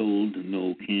man was told,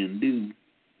 no can do.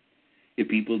 If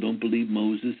people don't believe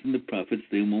Moses and the prophets,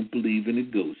 they won't believe in a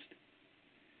ghost.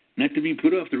 Not to be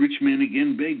put off, the rich man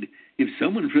again begged, if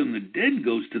someone from the dead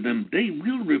goes to them, they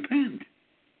will repent.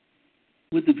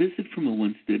 Would the visit from a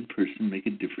once dead person make a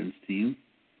difference to you?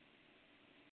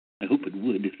 I hope it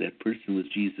would if that person was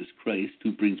Jesus Christ,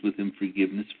 who brings with him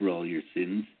forgiveness for all your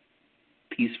sins,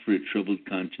 peace for a troubled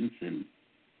conscience, and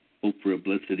hope for a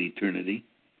blessed eternity.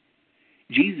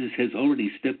 Jesus has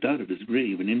already stepped out of his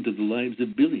grave and into the lives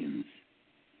of billions.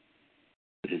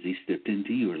 But has he stepped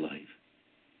into your life?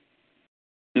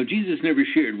 Now, Jesus never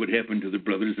shared what happened to the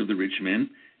brothers of the rich man.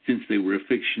 Since they were a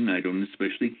fiction, I don't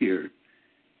especially care.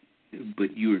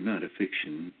 But you are not a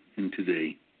fiction, and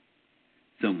today,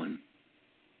 someone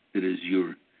that is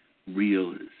your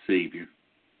real Savior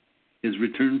has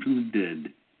returned from the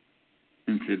dead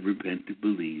and said, repent,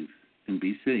 believe, and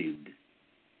be saved.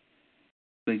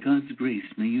 By God's grace,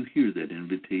 may you hear that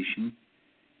invitation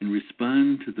and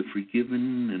respond to the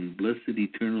forgiven and blessed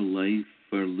eternal life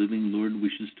our living Lord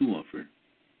wishes to offer.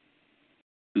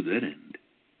 To that end,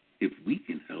 if we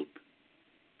can help,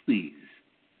 please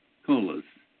call us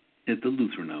at the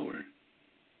Lutheran Hour.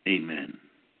 Amen.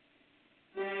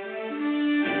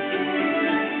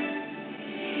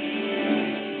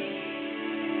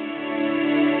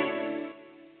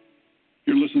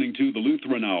 You're listening to the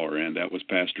Lutheran Hour, and that was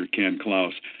Pastor Ken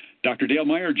Klaus. Dr. Dale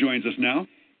Meyer joins us now.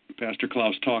 Pastor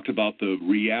Klaus talked about the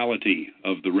reality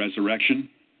of the resurrection.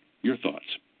 Your thoughts?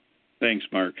 Thanks,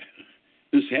 Mark.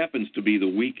 This happens to be the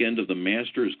weekend of the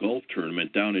Masters Golf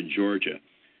Tournament down in Georgia.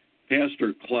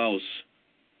 Pastor Klaus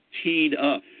teed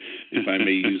up, if I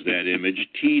may use that image,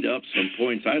 teed up some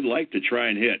points I'd like to try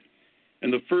and hit.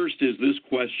 And the first is this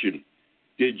question: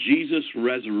 did Jesus'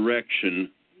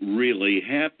 resurrection really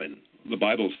happen? The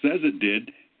Bible says it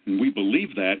did, and we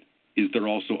believe that. Is there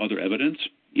also other evidence?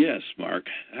 Yes, Mark,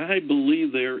 I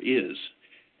believe there is.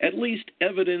 At least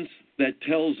evidence that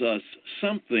tells us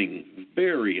something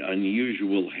very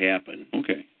unusual happened.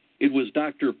 Okay. It was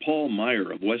Dr. Paul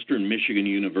Meyer of Western Michigan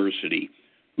University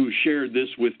who shared this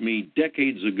with me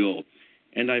decades ago,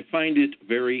 and I find it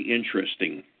very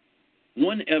interesting.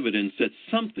 One evidence that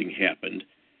something happened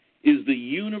is the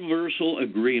universal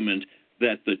agreement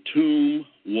that the tomb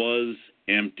was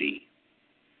empty.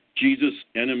 Jesus'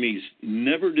 enemies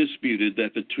never disputed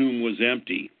that the tomb was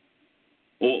empty.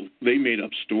 Oh, they made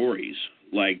up stories,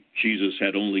 like Jesus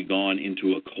had only gone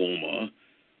into a coma,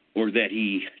 or that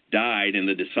he died and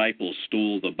the disciples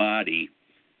stole the body,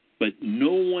 but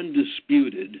no one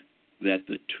disputed that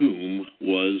the tomb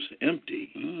was empty.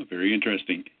 Oh, very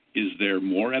interesting. Is there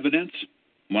more evidence?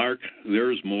 Mark,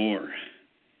 there's more.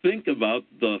 Think about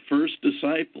the first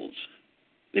disciples.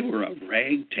 They were a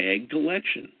ragtag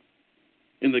collection.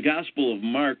 In the Gospel of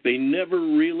Mark, they never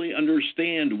really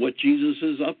understand what Jesus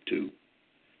is up to.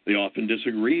 They often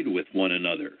disagreed with one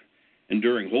another. And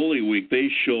during Holy Week, they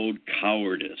showed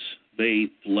cowardice. They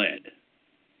fled.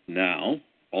 Now,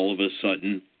 all of a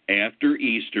sudden, after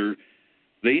Easter,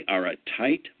 they are a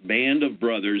tight band of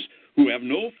brothers who have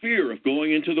no fear of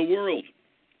going into the world,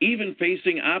 even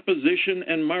facing opposition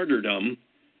and martyrdom,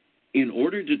 in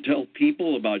order to tell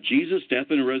people about Jesus' death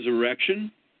and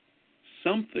resurrection.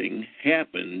 Something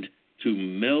happened to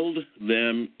meld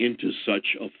them into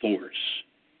such a force.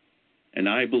 And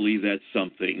I believe that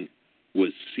something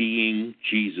was seeing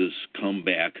Jesus come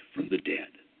back from the dead.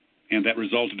 And that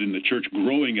resulted in the church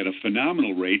growing at a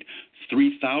phenomenal rate.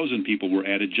 3,000 people were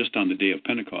added just on the day of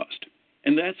Pentecost.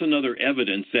 And that's another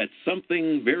evidence that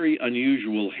something very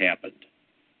unusual happened.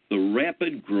 The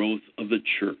rapid growth of the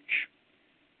church.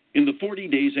 In the 40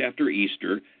 days after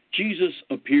Easter, Jesus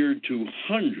appeared to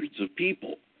hundreds of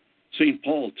people. St.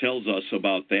 Paul tells us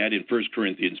about that in 1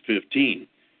 Corinthians 15.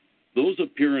 Those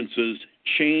appearances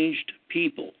changed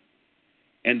people.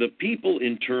 And the people,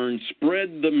 in turn,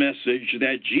 spread the message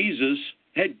that Jesus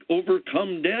had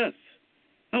overcome death.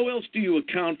 How else do you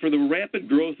account for the rapid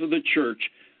growth of the church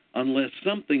unless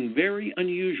something very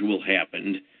unusual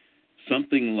happened,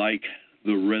 something like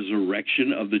the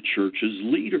resurrection of the church's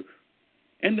leader?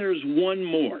 And there's one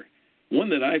more, one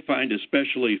that I find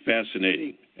especially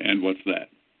fascinating. And what's that?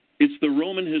 It's the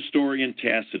Roman historian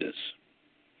Tacitus.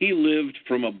 He lived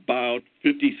from about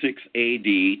 56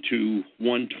 A.D. to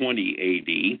 120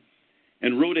 A.D.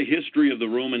 and wrote a history of the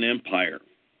Roman Empire.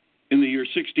 In the year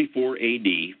 64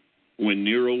 A.D., when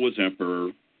Nero was emperor,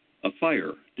 a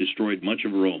fire destroyed much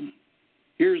of Rome.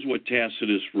 Here's what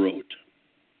Tacitus wrote.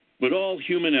 But all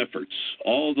human efforts,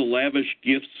 all the lavish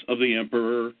gifts of the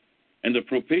emperor, and the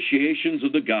propitiations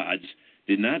of the gods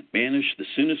did not banish the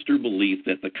sinister belief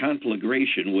that the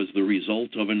conflagration was the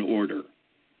result of an order.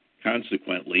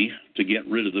 Consequently, to get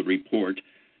rid of the report,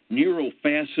 Nero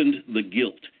fastened the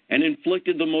guilt and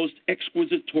inflicted the most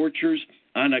exquisite tortures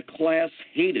on a class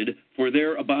hated for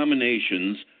their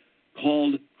abominations,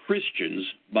 called Christians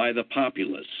by the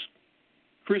populace.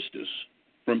 Christus,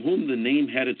 from whom the name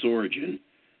had its origin,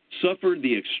 suffered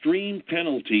the extreme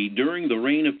penalty during the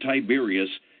reign of Tiberius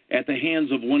at the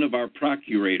hands of one of our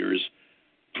procurators,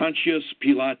 Pontius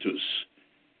Pilatus,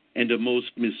 and a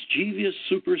most mischievous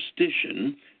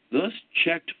superstition, thus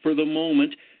checked for the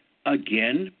moment,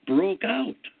 again broke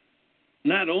out.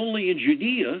 Not only in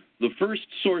Judea, the first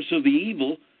source of the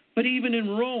evil, but even in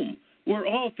Rome, where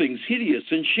all things hideous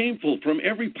and shameful from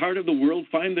every part of the world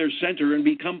find their center and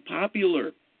become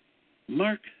popular.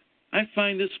 Mark, I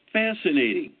find this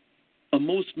fascinating. A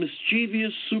most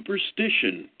mischievous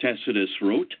superstition, Tacitus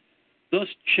wrote, thus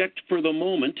checked for the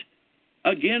moment,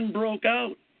 again broke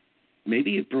out.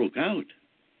 Maybe it broke out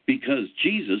because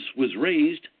Jesus was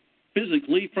raised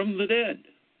physically from the dead.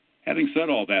 Having said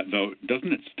all that, though,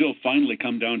 doesn't it still finally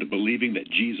come down to believing that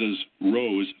Jesus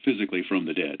rose physically from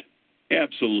the dead?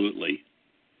 Absolutely.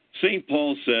 St.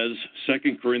 Paul says,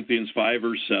 2 Corinthians 5,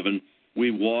 verse 7,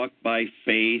 we walk by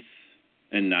faith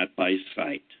and not by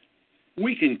sight.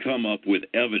 We can come up with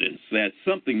evidence that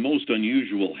something most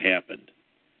unusual happened.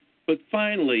 But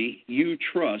finally, you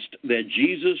trust that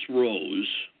Jesus rose,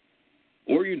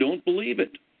 or you don't believe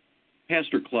it.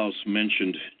 Pastor Klaus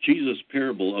mentioned Jesus'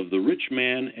 parable of the rich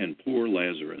man and poor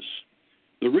Lazarus.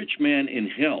 The rich man in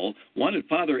hell wanted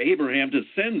Father Abraham to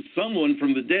send someone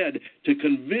from the dead to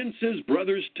convince his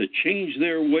brothers to change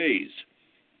their ways.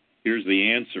 Here's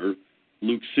the answer,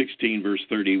 Luke 16, verse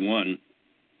 31.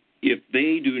 If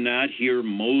they do not hear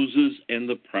Moses and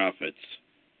the prophets,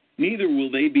 neither will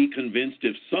they be convinced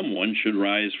if someone should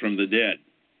rise from the dead.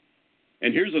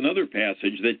 And here's another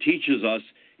passage that teaches us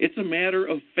it's a matter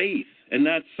of faith and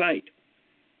not sight.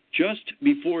 Just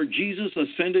before Jesus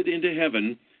ascended into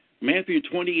heaven, Matthew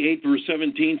 28, verse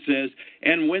 17 says,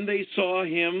 and when they saw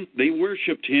him, they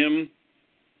worshipped him,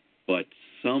 but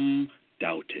some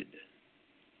doubted.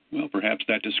 Well, perhaps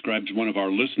that describes one of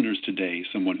our listeners today,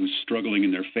 someone who's struggling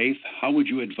in their faith. How would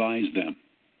you advise them?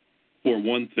 For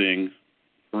one thing,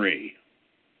 pray.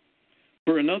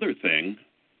 For another thing,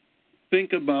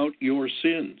 think about your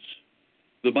sins.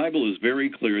 The Bible is very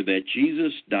clear that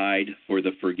Jesus died for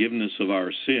the forgiveness of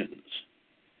our sins.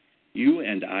 You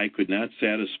and I could not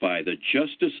satisfy the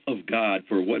justice of God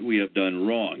for what we have done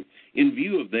wrong. In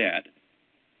view of that,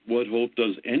 what hope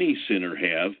does any sinner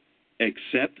have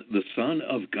except the Son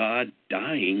of God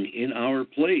dying in our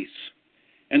place?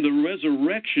 And the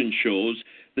resurrection shows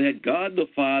that God the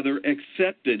Father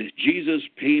accepted Jesus'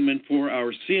 payment for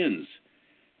our sins.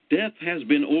 Death has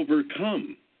been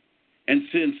overcome. And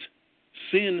since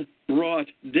sin brought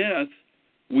death,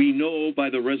 we know by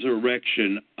the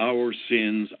resurrection our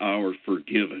sins are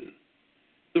forgiven.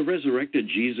 The resurrected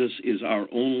Jesus is our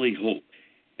only hope.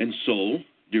 And so,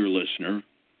 dear listener,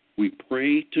 we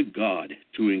pray to God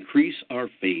to increase our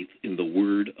faith in the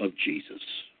word of Jesus.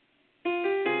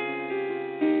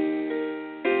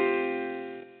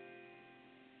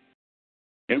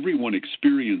 Everyone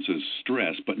experiences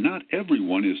stress, but not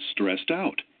everyone is stressed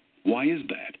out. Why is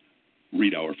that?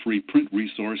 Read our free print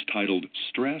resource titled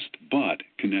Stressed But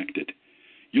Connected.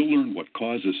 You'll learn what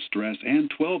causes stress and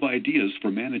 12 ideas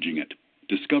for managing it.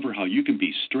 Discover how you can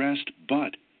be stressed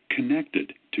but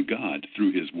connected to God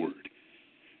through His Word.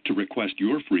 To request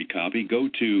your free copy, go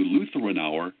to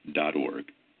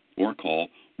LutheranHour.org or call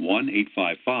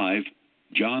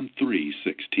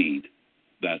 1-855-JOHN-316.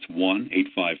 That's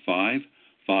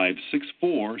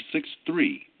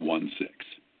 1-855-564-6316.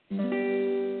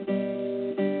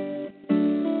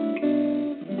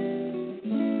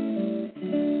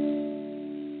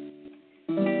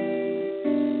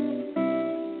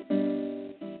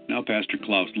 Now Pastor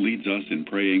Klaus leads us in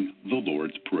praying the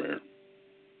Lord's Prayer.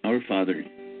 Our Father,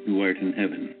 who art in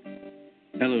heaven,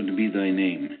 hallowed be thy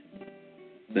name.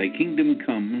 Thy kingdom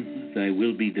come, thy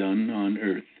will be done on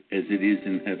earth as it is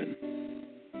in heaven.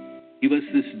 Give us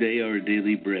this day our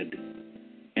daily bread,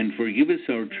 and forgive us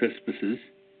our trespasses,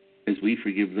 as we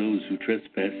forgive those who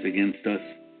trespass against us.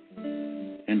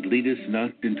 And lead us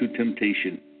not into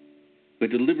temptation,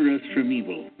 but deliver us from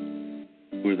evil.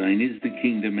 For thine is the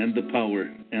kingdom and the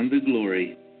power and the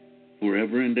glory,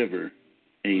 forever and ever.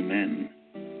 Amen.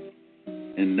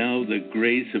 And now the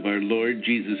grace of our Lord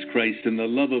Jesus Christ and the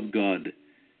love of God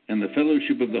and the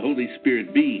fellowship of the Holy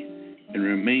Spirit be and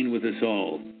remain with us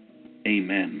all.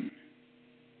 Amen.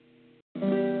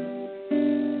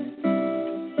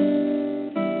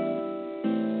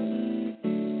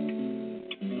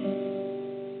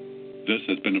 This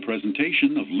has been a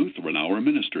presentation of Lutheran Hour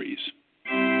Ministries.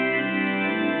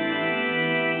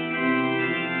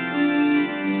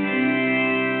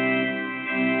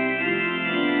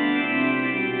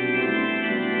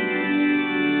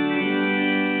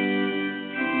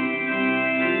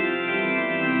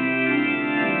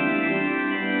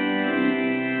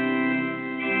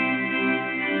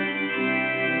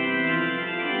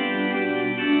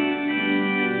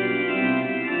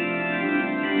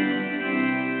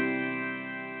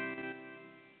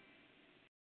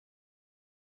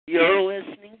 You're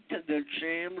listening to the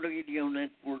Jam Radio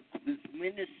Network with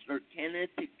Minister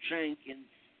Kenneth Jenkins.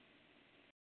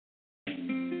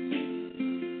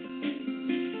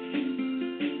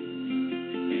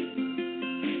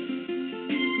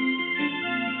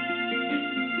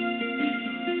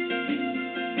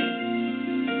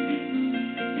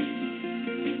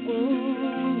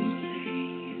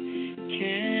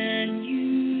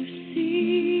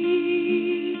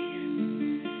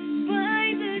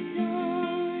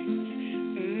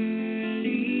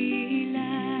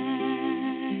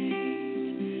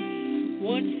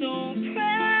 What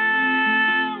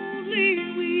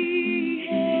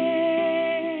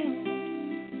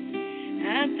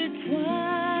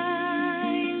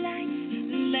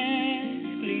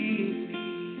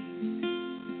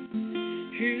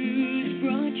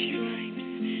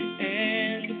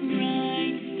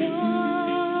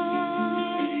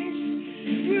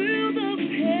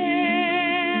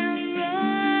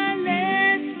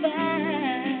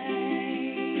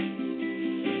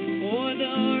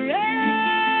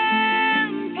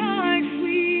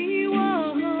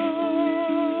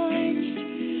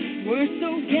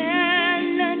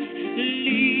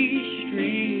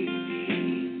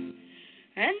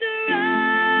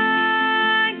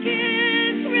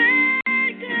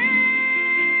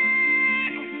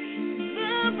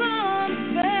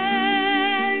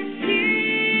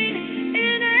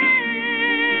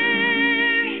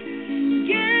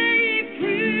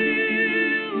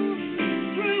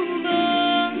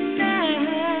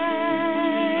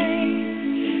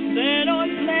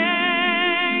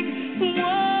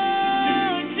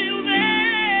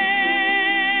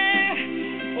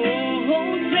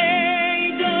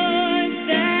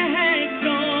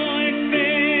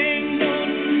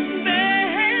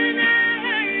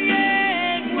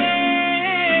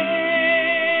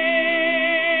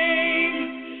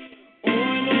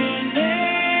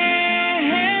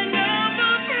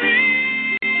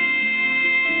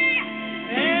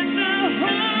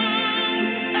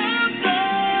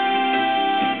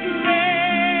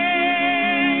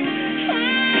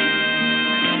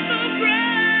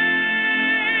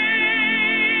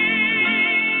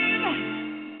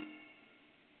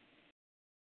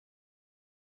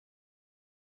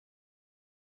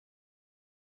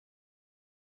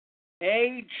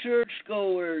Hey,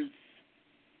 churchgoers.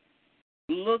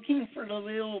 Looking for a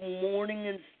little morning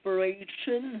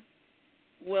inspiration?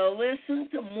 Well, listen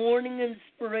to Morning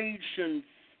Inspirations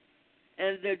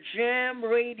and the Jam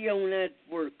Radio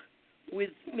Network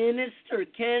with Minister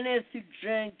Kenneth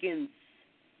Jenkins.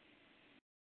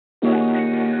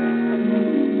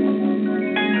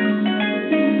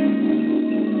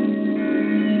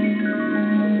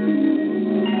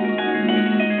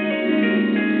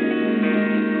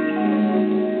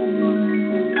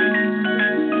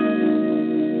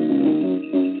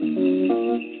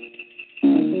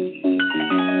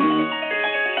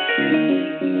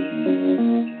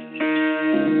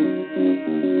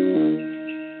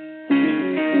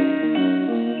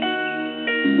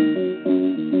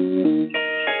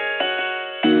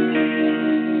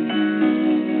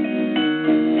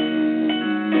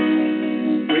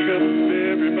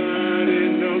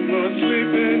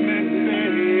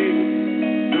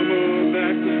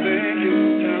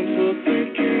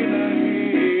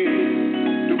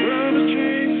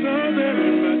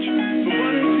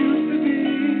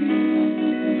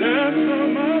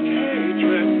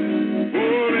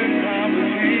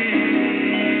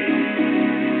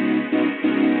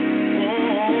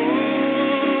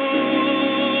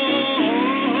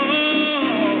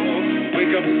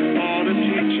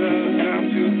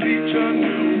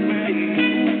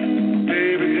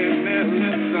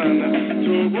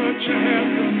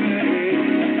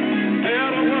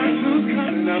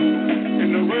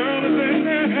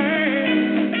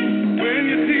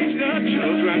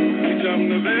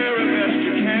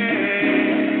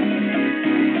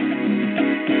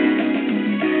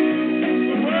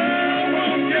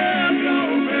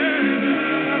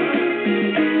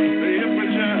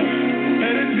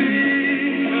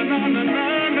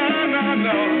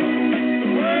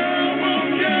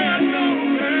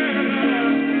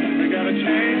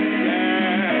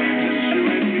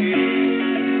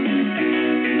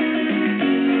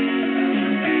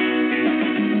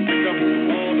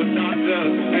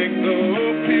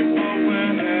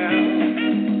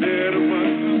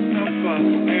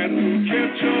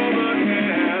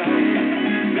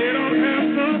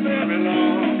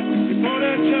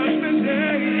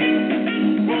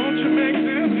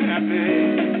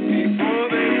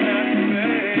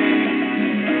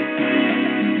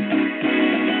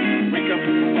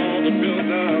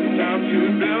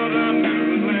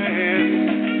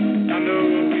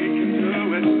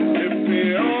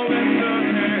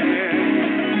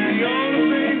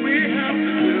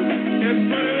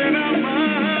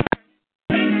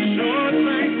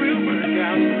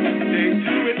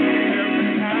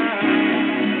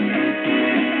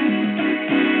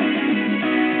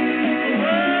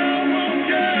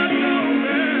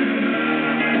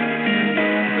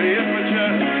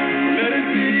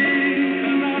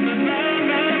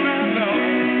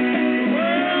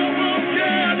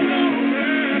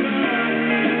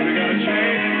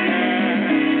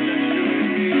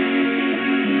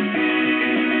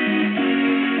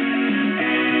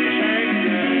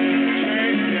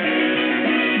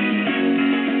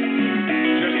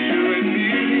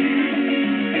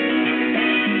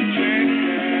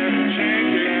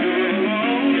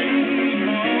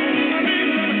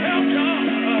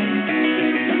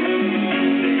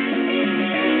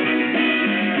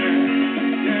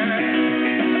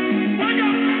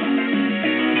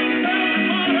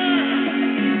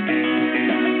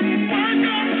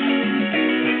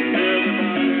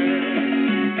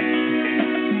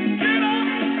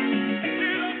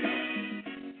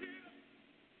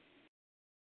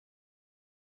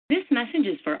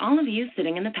 all of you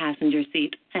sitting in the passenger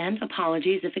seat, and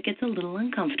apologies if it gets a little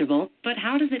uncomfortable, but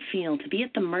how does it feel to be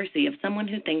at the mercy of someone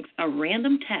who thinks a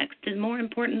random text is more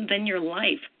important than your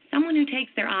life? Someone who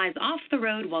takes their eyes off the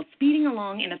road while speeding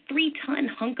along in a 3-ton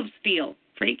hunk of steel.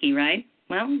 Freaky, right?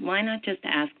 Well, why not just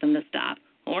ask them to stop?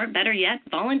 Or, better yet,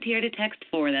 volunteer to text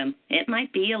for them. It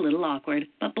might be a little awkward,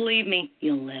 but believe me,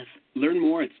 you'll live. Learn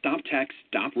more at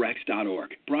StopTextStopWrecks.org.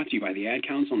 Brought to you by the Ad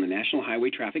Council and the National Highway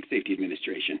Traffic Safety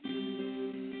Administration.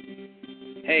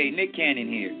 Hey, Nick Cannon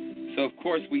here. So, of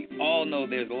course, we all know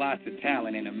there's lots of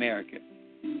talent in America.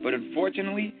 But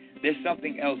unfortunately, there's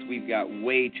something else we've got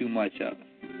way too much of.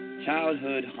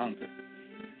 Childhood hunger.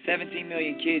 17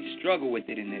 million kids struggle with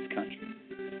it in this country.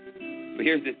 But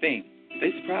here's the thing.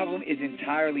 This problem is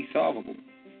entirely solvable.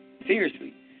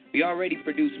 Seriously, we already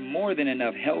produce more than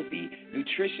enough healthy,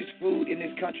 nutritious food in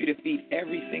this country to feed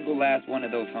every single last one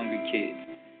of those hungry kids.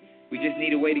 We just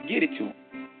need a way to get it to them.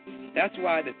 That's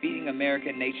why the Feeding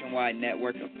America nationwide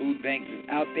network of food banks is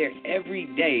out there every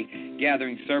day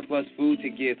gathering surplus food to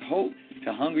give hope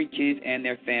to hungry kids and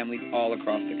their families all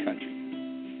across the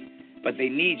country. but they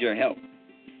need your help.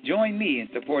 Join me in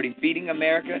supporting Feeding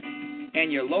America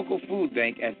and your local food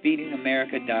bank at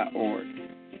feedingamerica.org.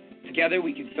 Together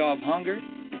we can solve hunger.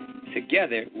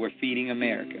 Together we're Feeding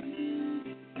America.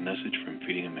 A message from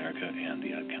Feeding America and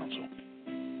the Ad Council.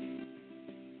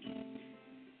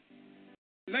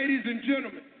 Ladies and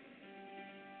gentlemen,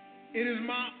 it is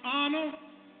my honor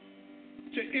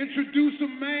to introduce a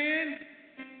man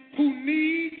who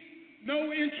needs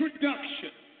no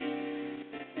introduction.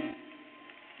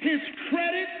 His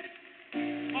credits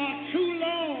are too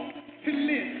long to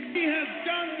list. He has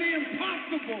done the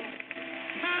impossible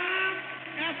time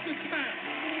after time.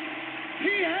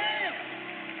 He hails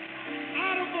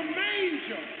out of a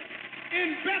manger in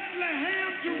Bethlehem,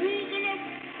 Jerusalem,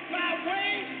 by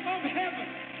way of heaven.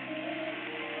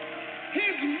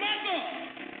 His mother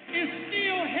is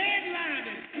still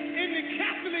headlining in the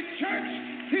Catholic Church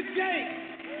today.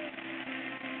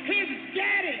 His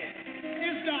daddy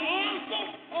is the author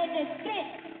of a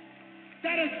book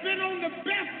that has been on the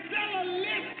bestseller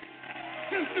list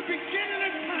since the beginning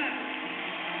of time.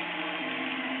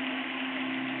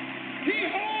 He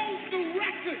holds the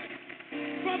record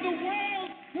for the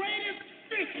world's greatest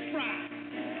fish fry.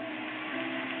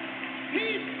 He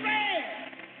fed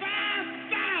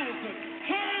 5,000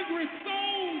 hungry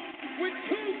souls with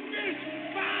 2 fish,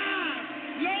 5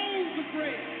 loaves of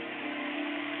bread.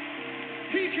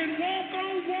 He can walk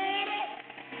on water,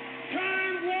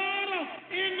 turn water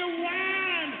into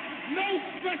wine, no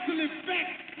special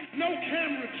effects, no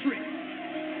camera tricks.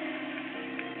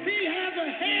 He has a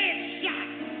headshot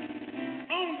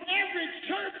on every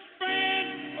church fan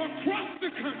across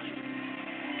the country.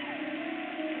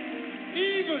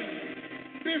 Even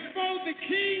before the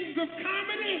kings of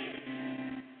comedy,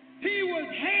 he was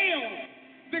hailed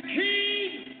the king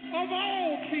of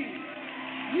all kings,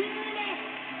 ruler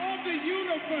of the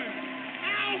universe,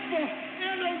 Alpha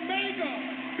and Omega,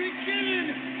 beginning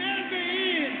and the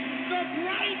end, the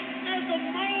bright as the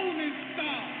morning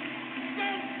star.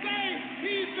 Some say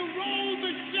he's the Rose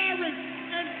of Sharon,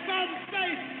 and some say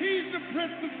he's the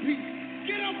Prince of Peace.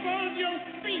 Get up on your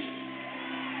feet,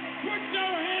 put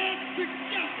your hands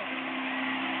together,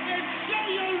 and show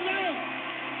your love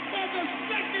for the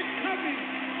second coming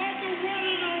of the one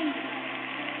and only.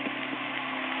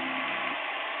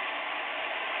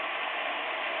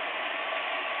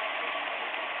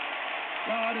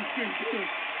 God has been good.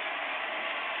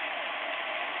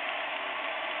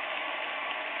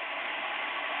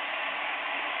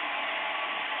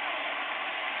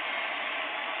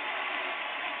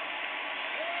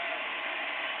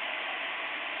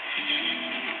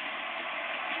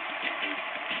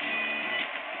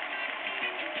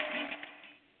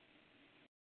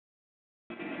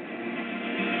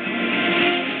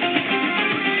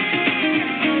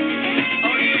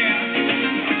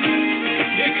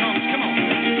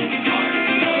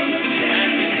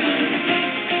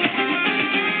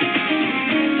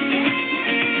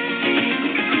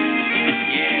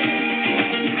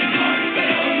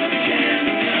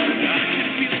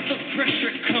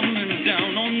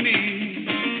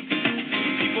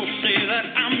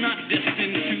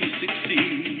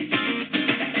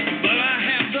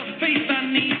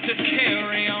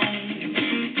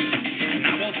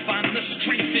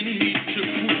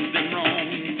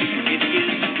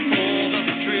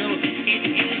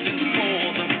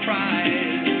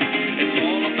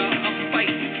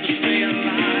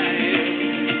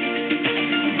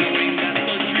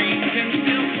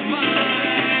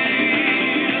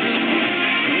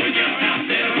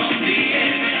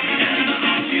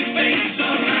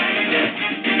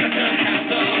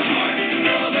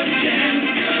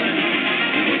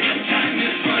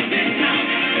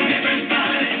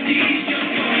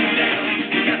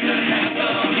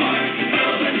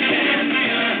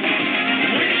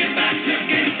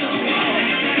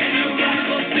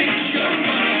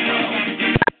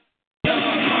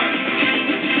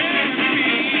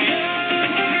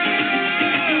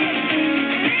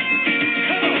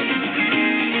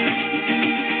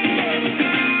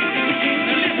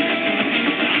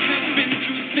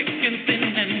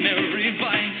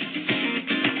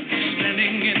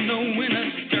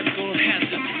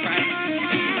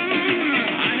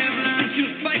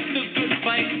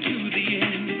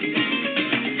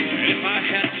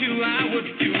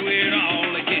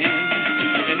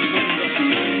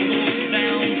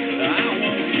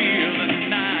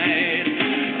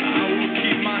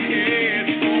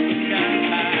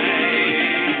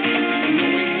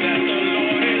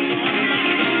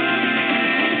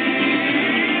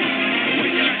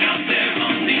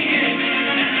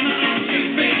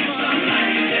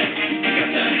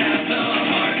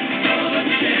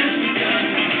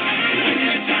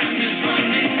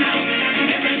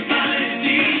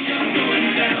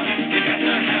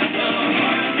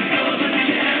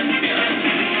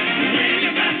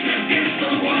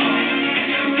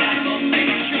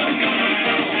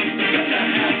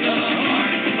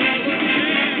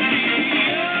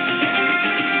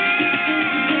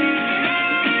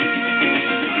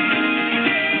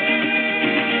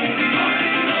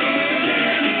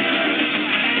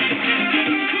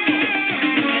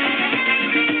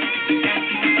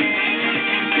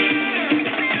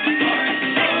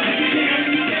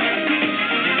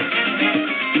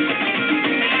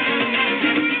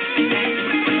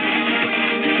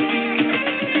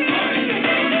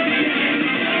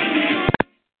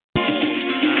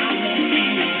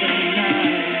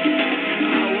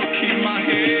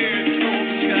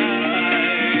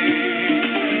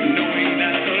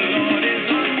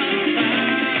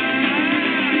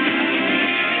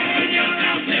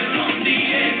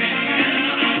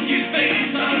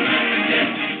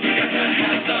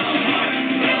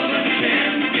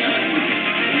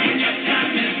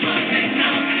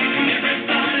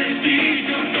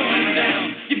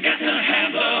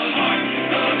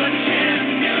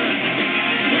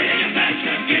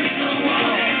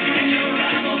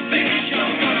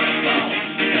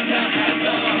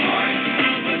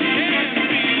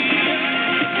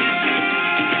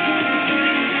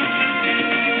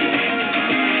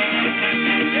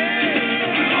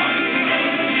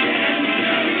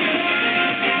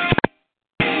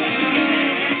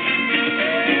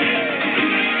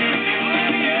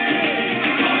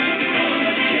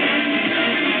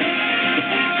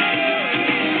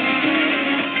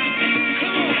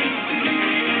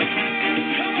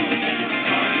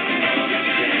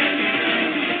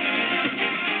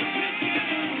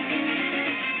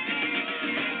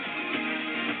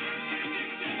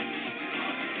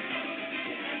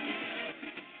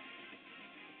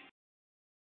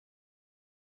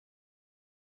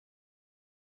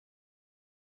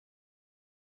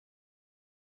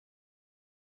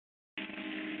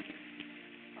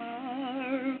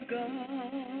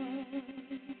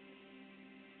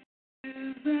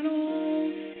 is an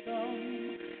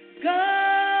awesome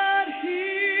God. He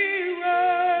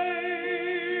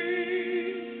reigns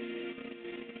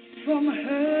from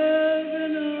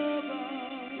heaven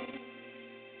above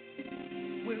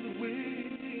with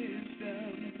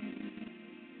wisdom,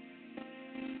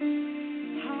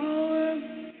 power,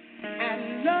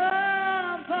 and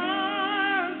love.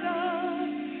 Our God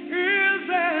is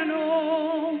an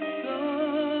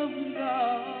awesome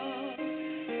God.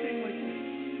 Sing with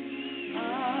me.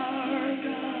 Our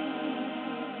God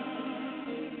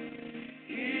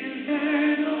is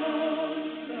an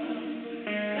awesome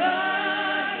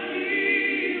God.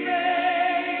 He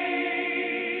reigns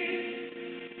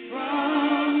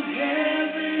from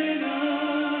heaven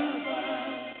above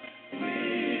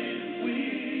with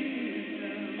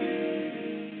wisdom,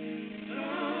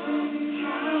 some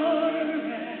power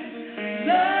and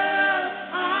love.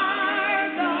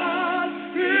 Our God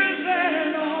is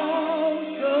an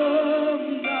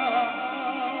awesome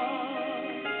God.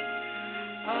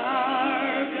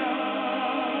 Our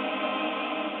God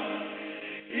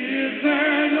is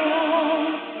an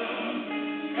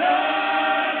awesome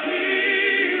God. He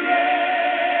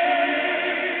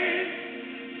reigns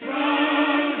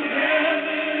from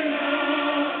heaven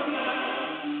above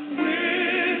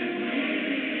with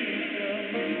wisdom,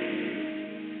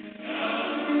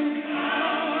 some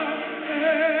power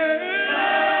and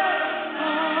love.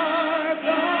 Our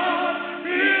God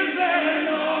is an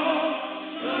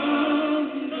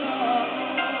awesome God.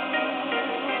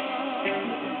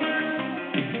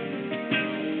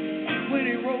 When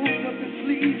he rolls up his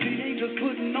sleeves, the angels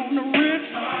putting on the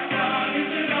wrist. Our God is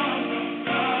an awesome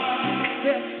God.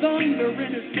 There's thunder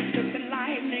in his footsteps and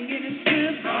lightning in his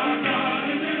fist. Our God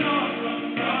is an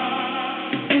awesome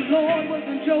God. The Lord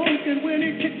wasn't joking when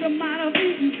he kicked them out of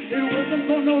Eden. It wasn't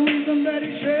for no reason that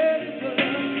he shed his blood.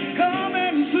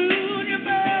 Coming soon, you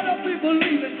better be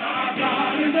believing. Our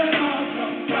God is an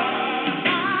awesome God.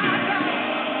 Our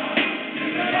God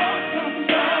is an awesome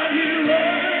God. He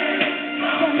reigns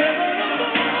from heaven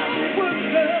above with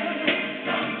love,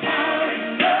 some power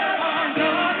and love. Our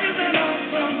God is an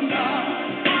awesome God.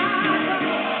 Our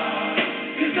God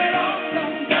is an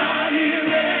awesome God. He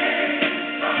reigns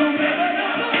from heaven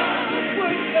above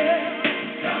with love,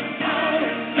 some power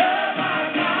and love. Our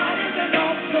God is an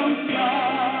awesome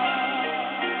God.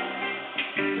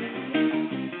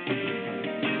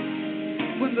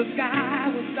 When the sky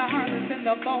was starless in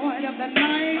the void of the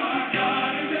night, our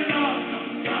God is an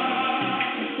awesome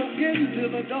God. He spoke into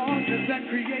the darkness and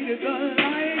created the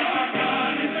light. Our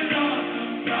God is an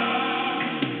awesome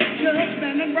God.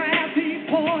 Judgment and wrath he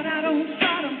poured out on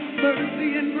Sodom. Mercy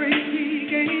and grace he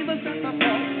gave us at the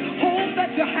cross. Hope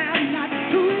that you have not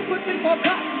too quickly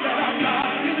forgotten that our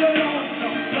God is an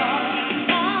awesome God.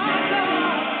 Our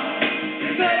God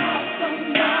is an awesome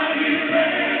God. He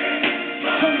reigns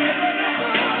from heaven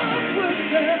above with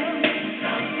love,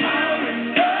 some power and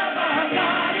love. Our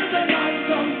God is an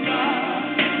awesome God.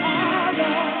 Our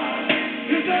God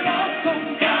is an awesome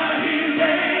God. He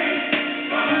reigns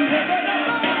from heaven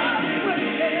above with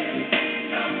love,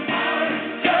 some power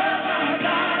and love. Our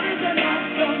God is an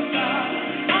awesome God.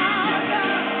 Our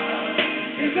God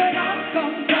is an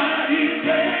awesome God. He reigns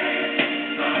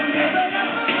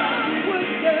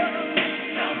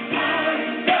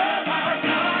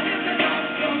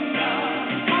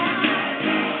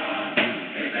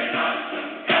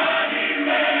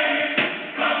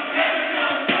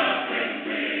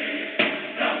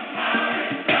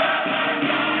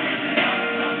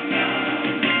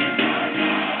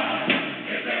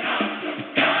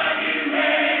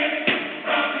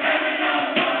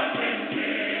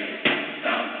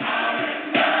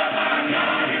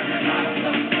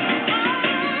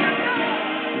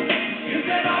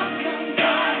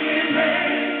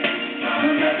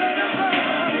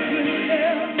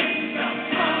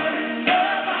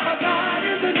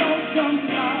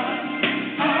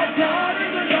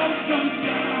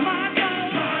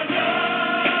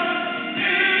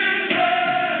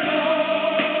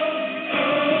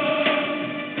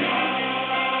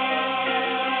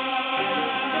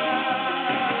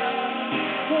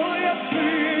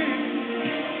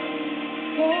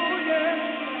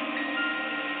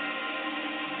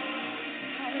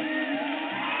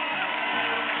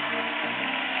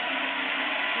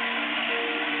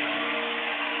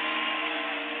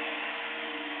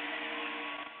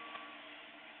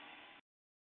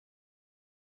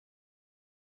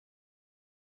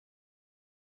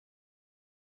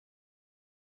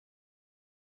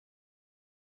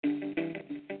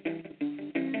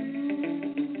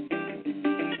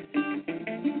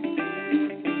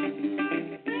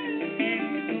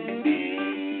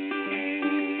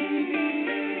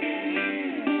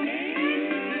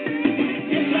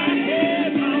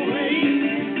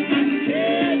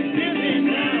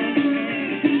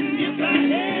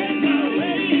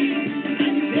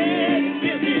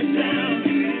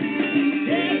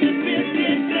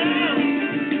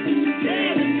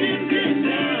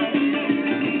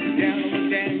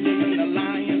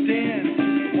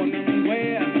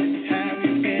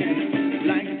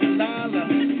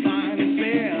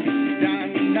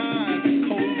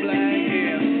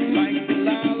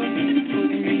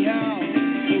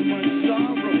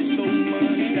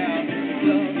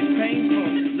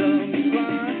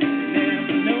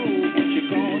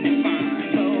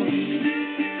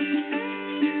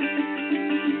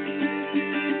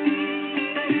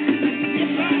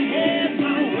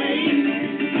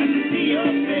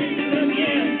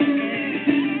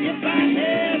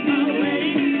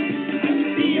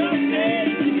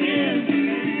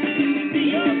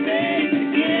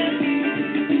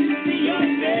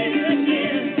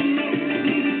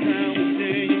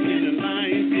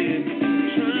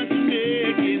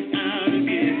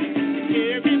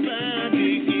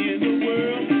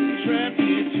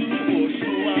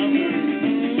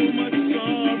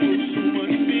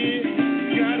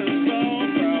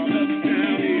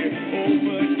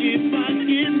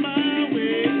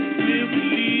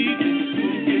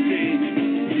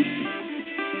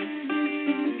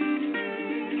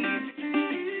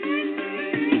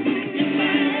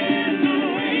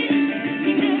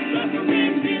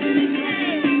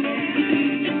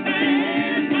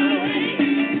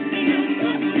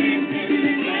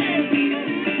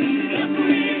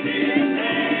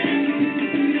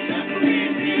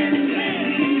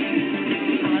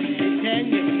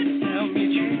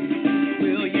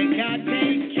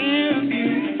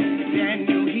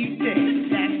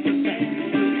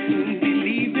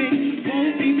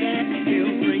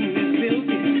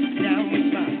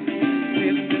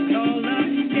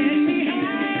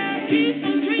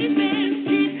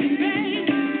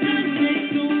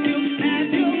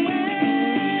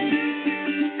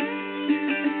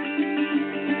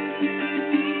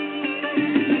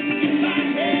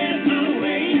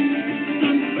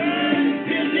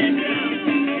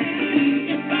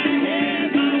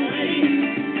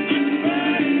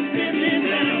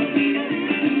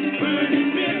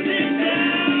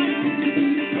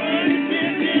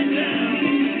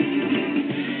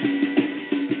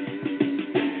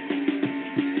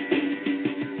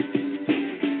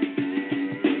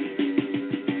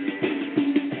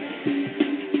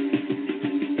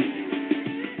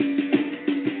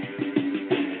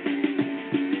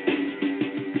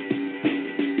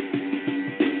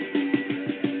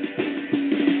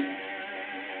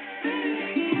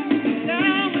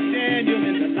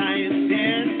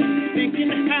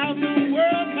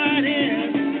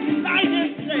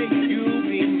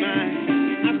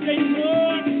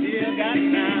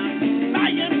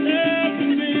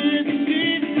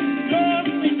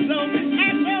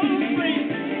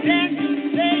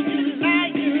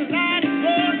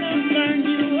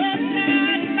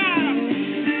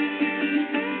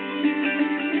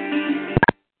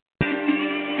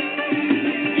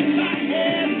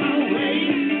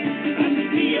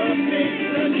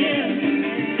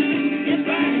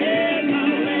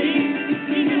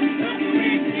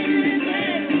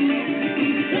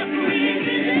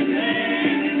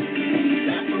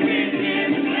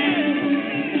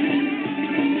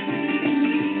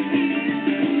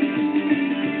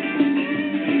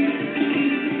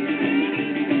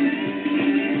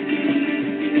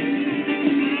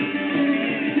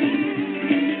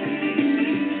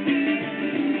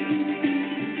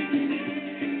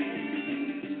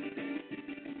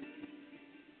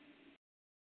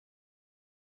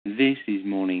This is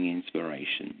Morning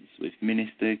Inspirations with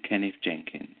Minister Kenneth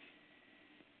Jenkins.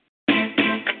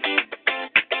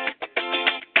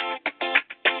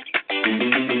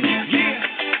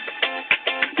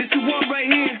 This is one right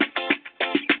here.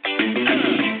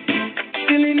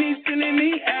 Silly me,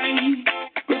 ayy.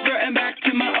 Reverting back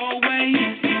to my old ways.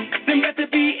 Them got to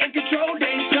be in control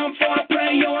days. Jump for a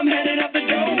play, yo, I'm headed up the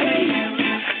doorway.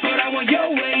 But I want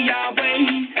your way, Yahweh.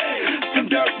 From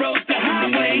dirt roads to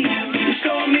highways. You're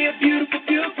showing me a beautiful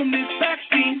view from this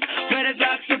backseat. Where there's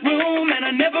lots of room, and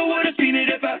I never would have seen it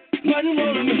if I wasn't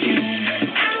rolling with you.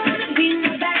 I don't want to be in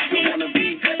the backseat. I want to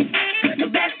be the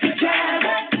backseat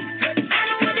driver. I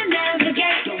don't want to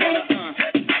navigate.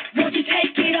 Won't you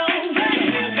take it over?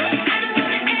 I don't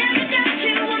want to ever doubt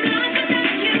you. I'm lost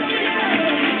without you.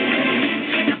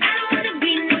 I don't want to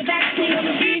be in the backseat. I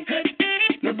want to be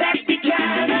the backseat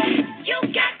driver. You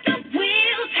got the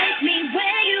wheel. Take me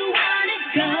where you want to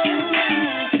go.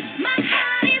 My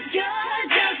heart is yours.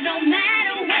 Just no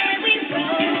matter where we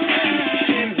roll.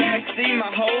 Been backseat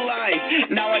my whole life.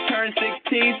 Now I turn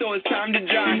 16, so it's time to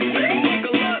drive.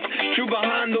 Buckle up, true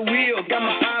behind the wheel. Got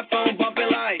my iPhone bumping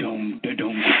like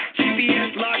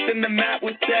GPS locked and the map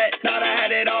was set. Thought I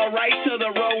had it all right till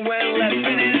the road went left.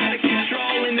 Spinning out of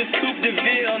control in this Coupe de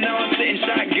Ville. Now I'm sitting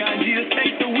shotgun. Jesus,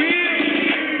 take the wheel.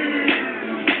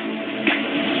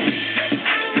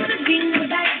 I don't wanna be in the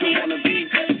backseat. I wanna be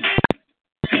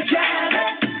driver.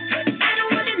 I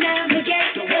don't wanna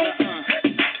navigate.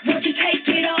 Won't you take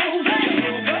it over?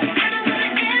 I don't wanna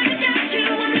ever doubt you.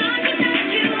 I'm lost without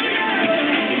you.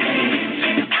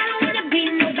 I don't wanna be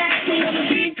in the backseat. I wanna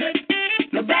be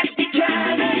the backseat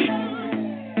driver.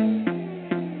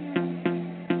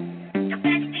 The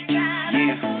backseat driver.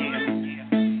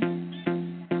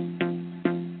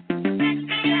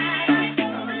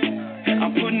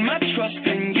 I'm putting my trust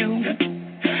in you.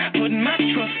 Putting my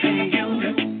trust in you.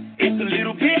 It's a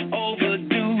little bit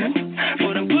overdue,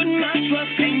 but I'm putting my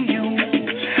trust in you.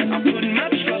 I'm putting my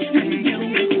trust in you.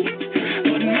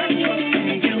 Putting my trust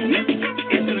in you.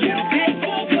 It's a little bit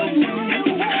overdue,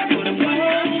 but I'm putting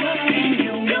my trust in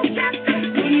you.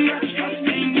 Putting my trust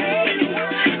in you.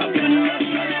 I'm putting my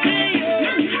trust in you.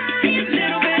 It's a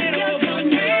little bit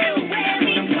overdue, but I'm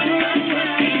putting my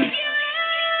trust in you.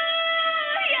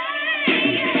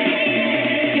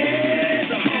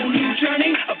 It's a whole new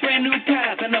journey, a brand new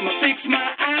path, and I'ma fix my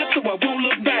eyes so I won't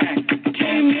look back.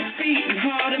 Tame your feet and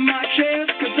hard in my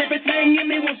chest, 'cause everything in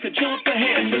me wants to jump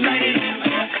ahead. So light it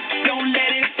up, don't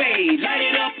let it fade. Light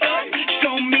it up,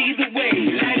 show me the way.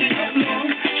 Light it up,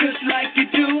 Lord, just like you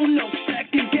do. No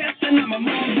second guessing, I'ma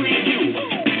move with you.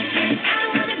 I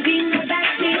don't wanna be in the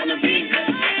backseat. I wanna be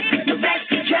the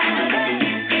backseat driver.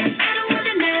 I don't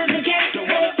wanna navigate.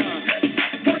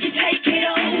 Won't you take it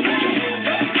over?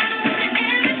 I don't wanna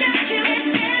ever doubt you.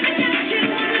 Ever doubt you.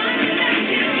 I'm lost without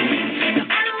you.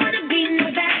 I don't wanna be in the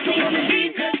backseat. I wanna be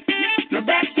the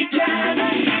backseat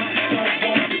driver. Don't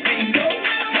want to bingo.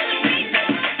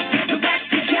 The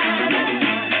backseat driver.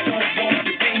 Don't want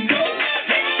to bingo.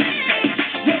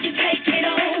 Won't you take it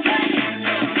over?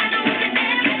 I don't wanna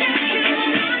ever doubt you. I'm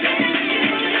lost without you.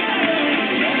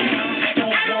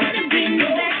 Don't want to be in the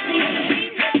backseat.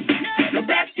 The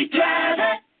backseat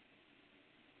driver.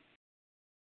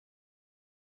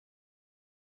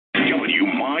 Giving you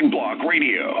Mind Block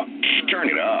Radio. Turn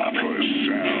it up. Sound.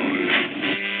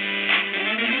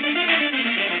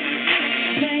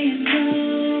 Playing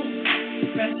low,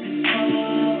 pressing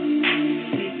hard,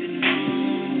 sleeping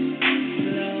on,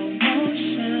 slow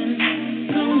motion.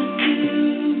 Gonna do,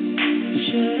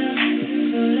 shoulda,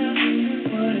 coulda,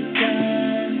 woulda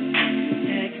done.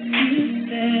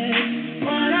 Excuses,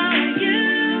 what are you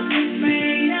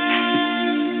afraid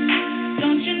of?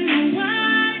 Don't you know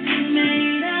what you're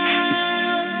made of?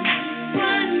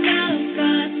 One of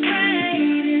God's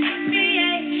greatest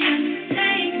creation.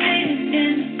 Take this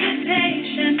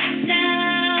invitation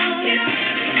now. Get up,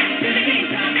 to the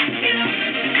gates up, get up.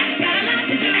 Got a lot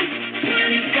to do.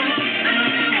 24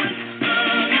 hours, all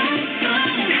on,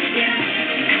 get up.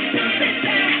 Don't sit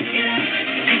back, get up.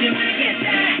 If you wanna get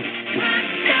that, rock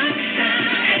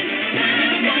outside.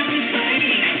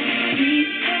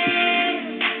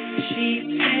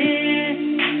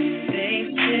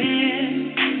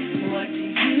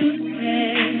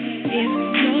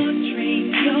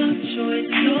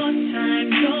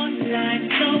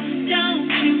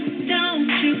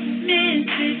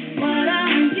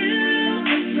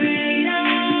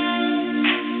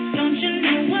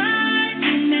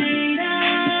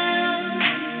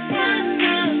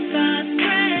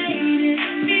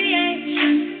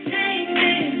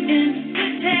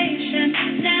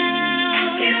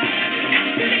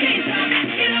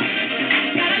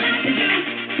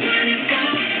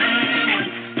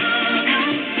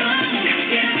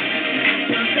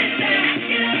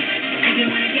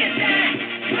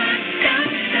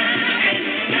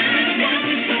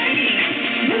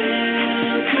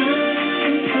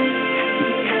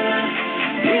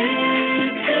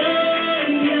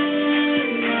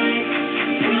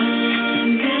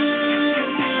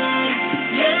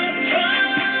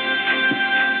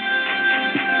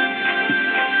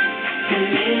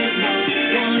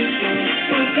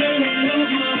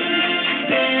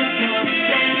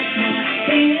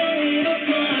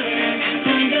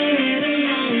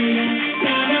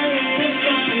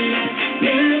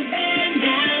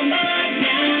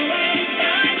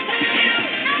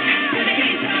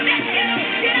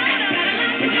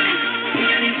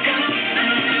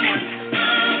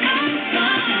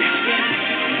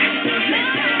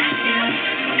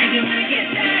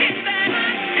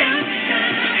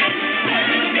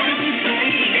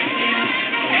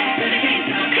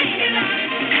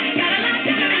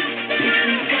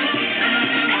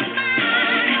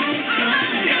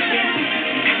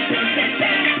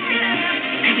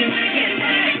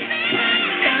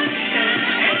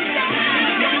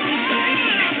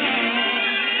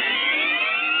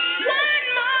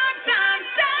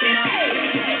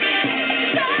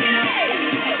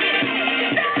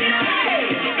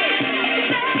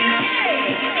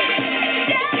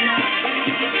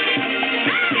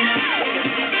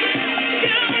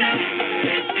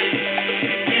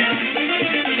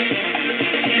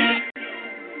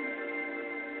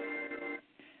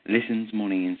 Listen's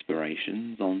Morning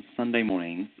Inspirations on Sunday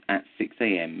mornings at 6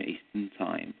 a.m. Eastern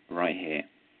Time, right here.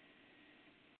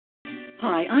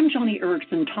 Hi, I'm Johnny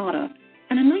Erickson Tata,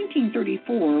 and in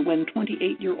 1934, when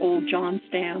 28-year-old John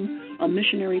Stam, a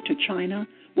missionary to China,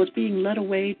 was being led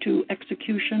away to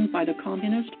execution by the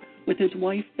communists with his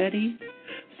wife Betty,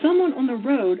 someone on the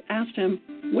road asked him,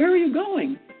 "Where are you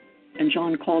going?" And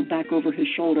John called back over his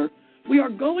shoulder, "We are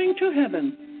going to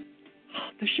heaven."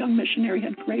 This young missionary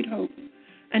had great hope.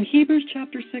 And Hebrews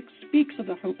chapter 6 speaks of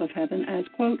the hope of heaven as,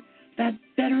 quote, that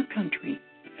better country.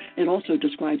 It also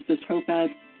describes this hope as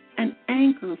an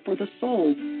anchor for the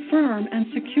soul, firm and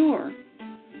secure.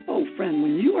 Oh, friend,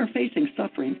 when you are facing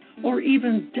suffering or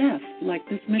even death like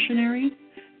this missionary,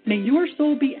 may your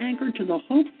soul be anchored to the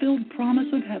hope-filled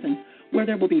promise of heaven where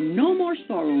there will be no more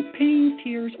sorrow, pain,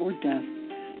 tears, or death.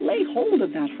 Lay hold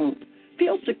of that hope.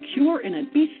 Feel secure in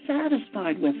it. Be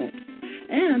satisfied with it.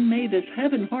 And may this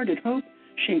heaven-hearted hope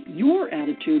shape your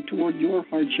attitude toward your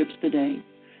hardships today.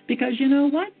 Because you know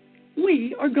what?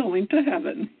 We are going to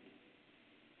heaven.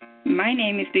 My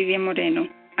name is Vivian Moreno.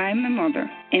 I'm a mother,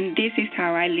 and this is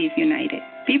how I live united.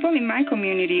 People in my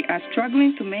community are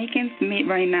struggling to make ends meet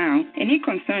right now, and it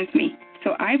concerns me.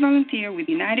 So I volunteer with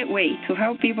United Way to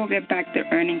help people get back their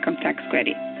earned income tax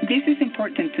credit. This is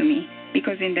important to me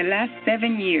because in the last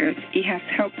 7 years, it has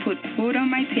helped put food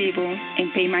on my table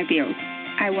and pay my bills.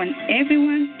 I want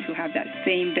everyone to have that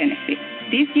same benefit.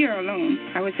 This year alone,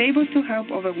 I was able to help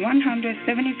over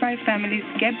 175 families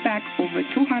get back over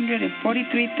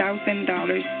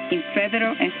 $243,000 in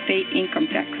federal and state income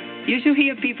tax. You should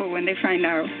hear people when they find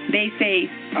out. They say,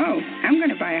 "Oh, I'm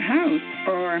going to buy a house,"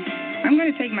 or "I'm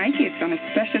going to take my kids on a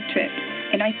special trip."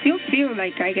 And I still feel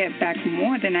like I get back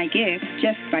more than I give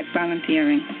just by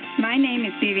volunteering. My name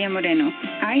is Vivian Moreno.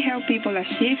 I help people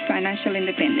achieve financial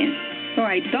independence. So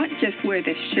I don't just wear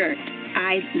the shirt,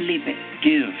 I live it.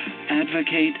 Give,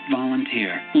 advocate,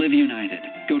 volunteer. Live United.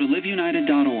 Go to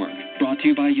liveunited.org. Brought to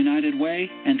you by United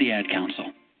Way and the Ad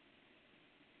Council.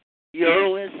 You're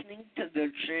listening to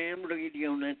the Jam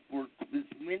Radio Network with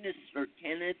Minister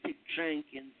Kenneth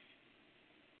Jenkins.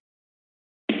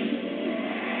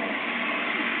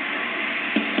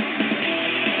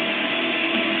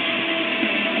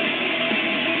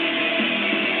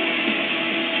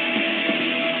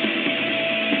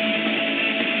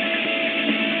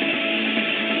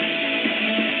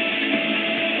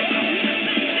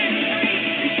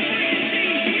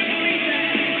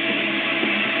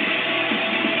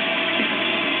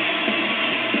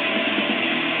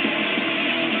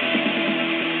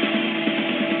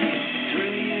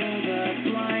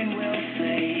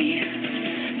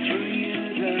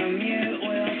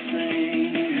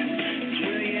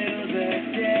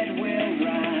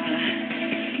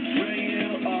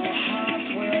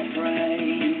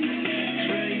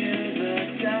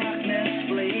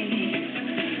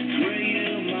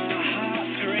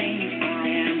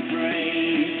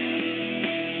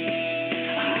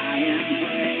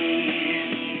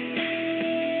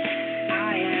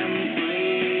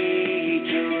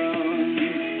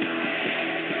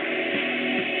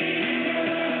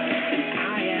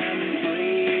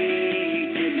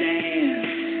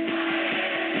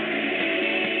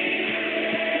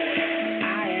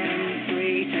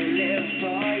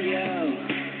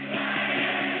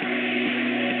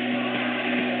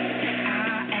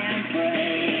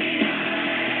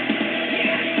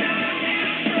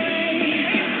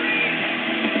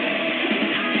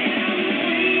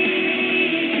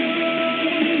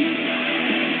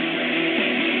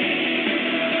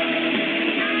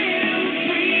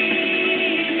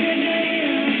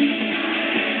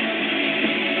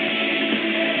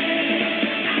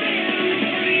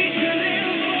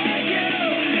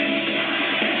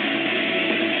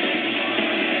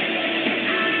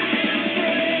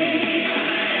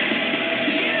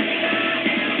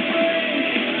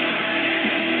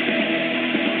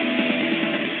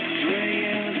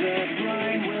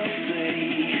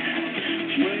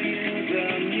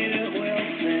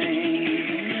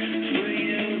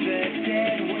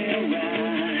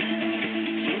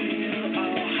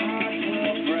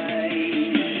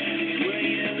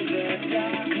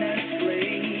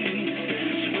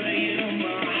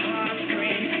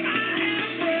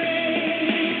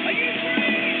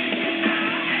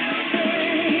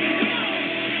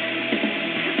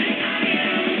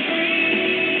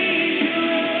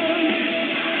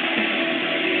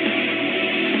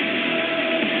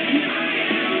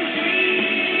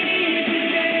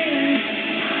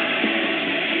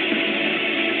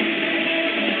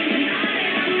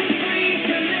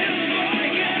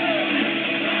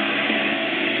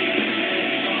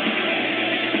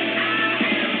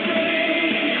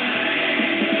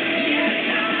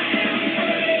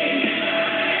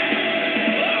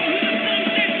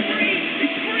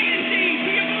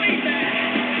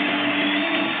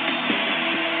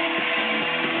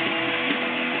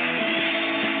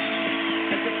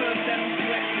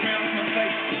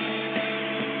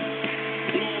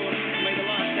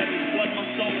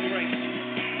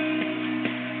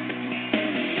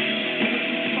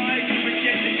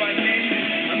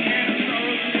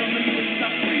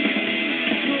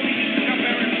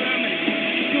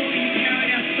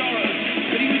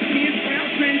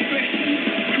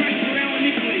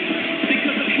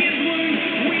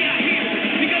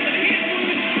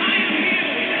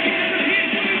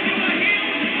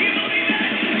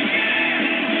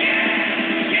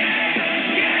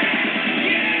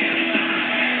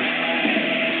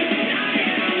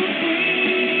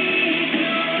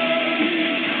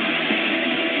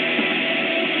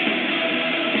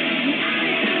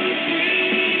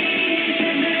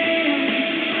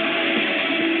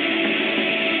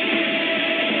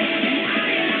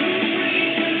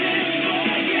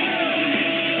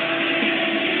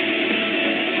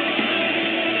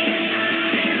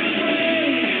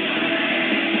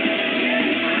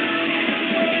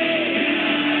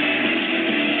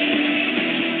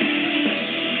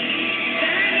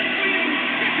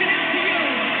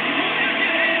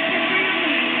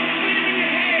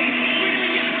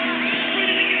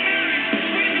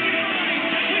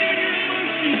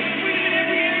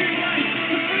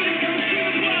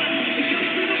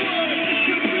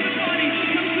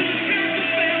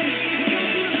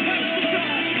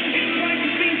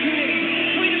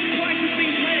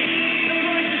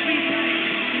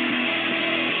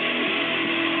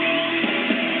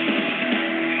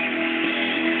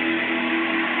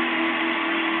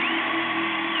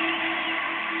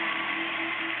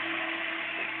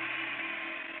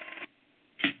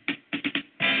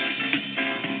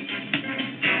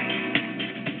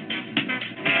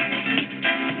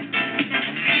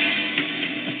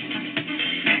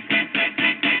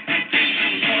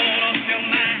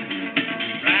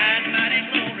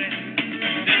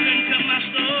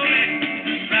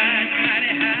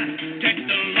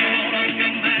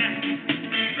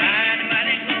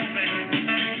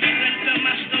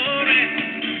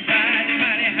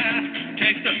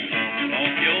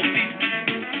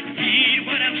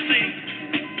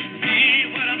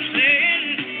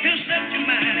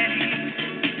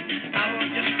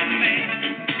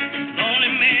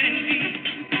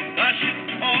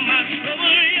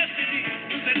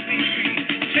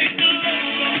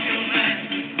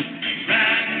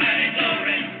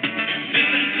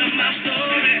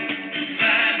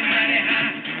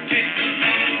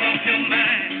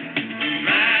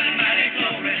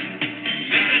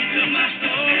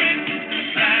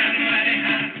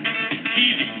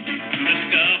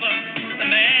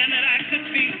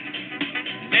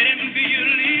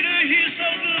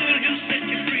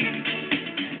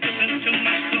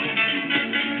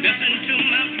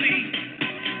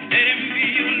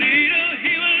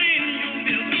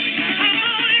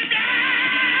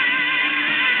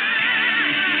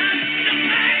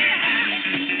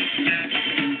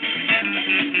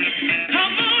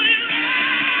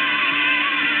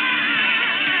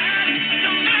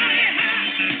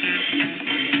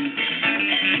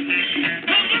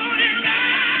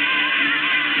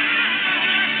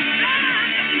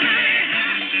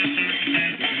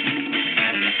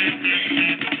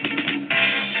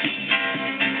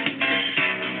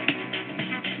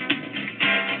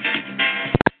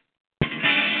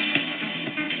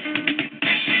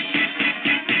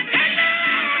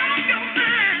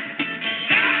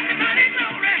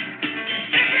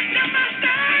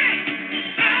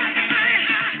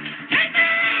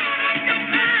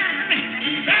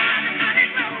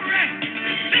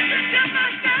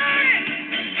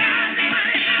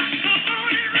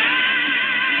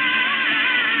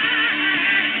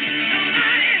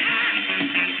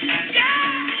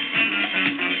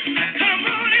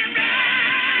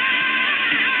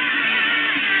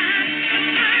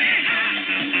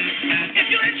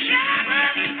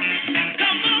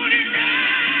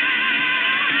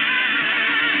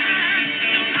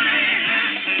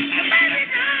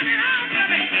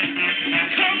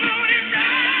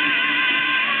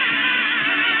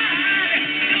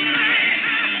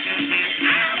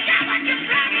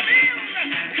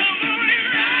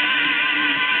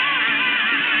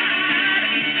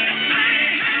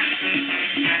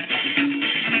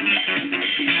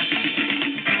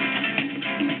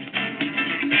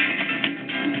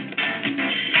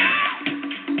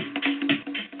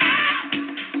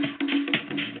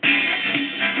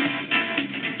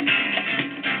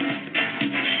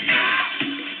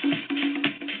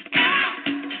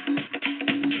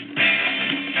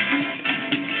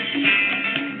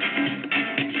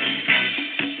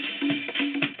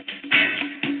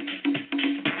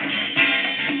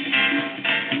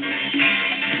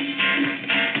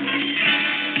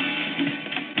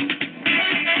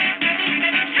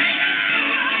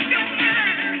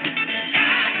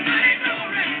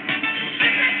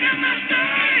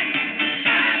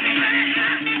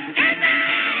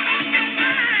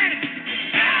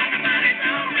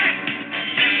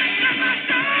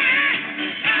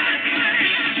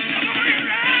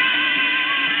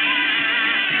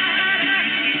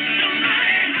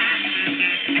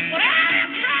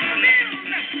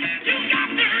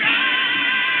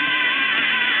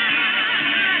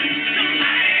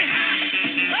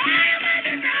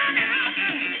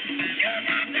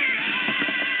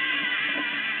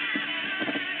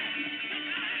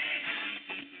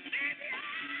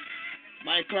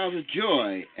 Trials of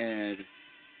Joy and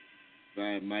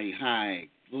by Mighty High.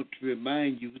 I want to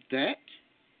remind you that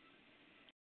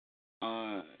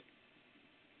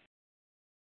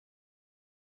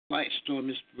Quiet Storm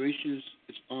Inspirations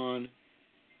is on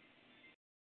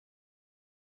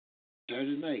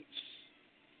Saturday nights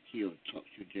here on Talk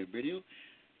Show Jam Radio.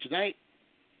 Tonight,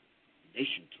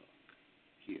 Nation Talk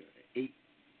here at 8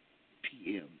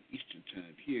 p.m. Eastern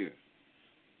Time here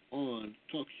on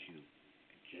Talk Show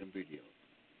Jam Radio.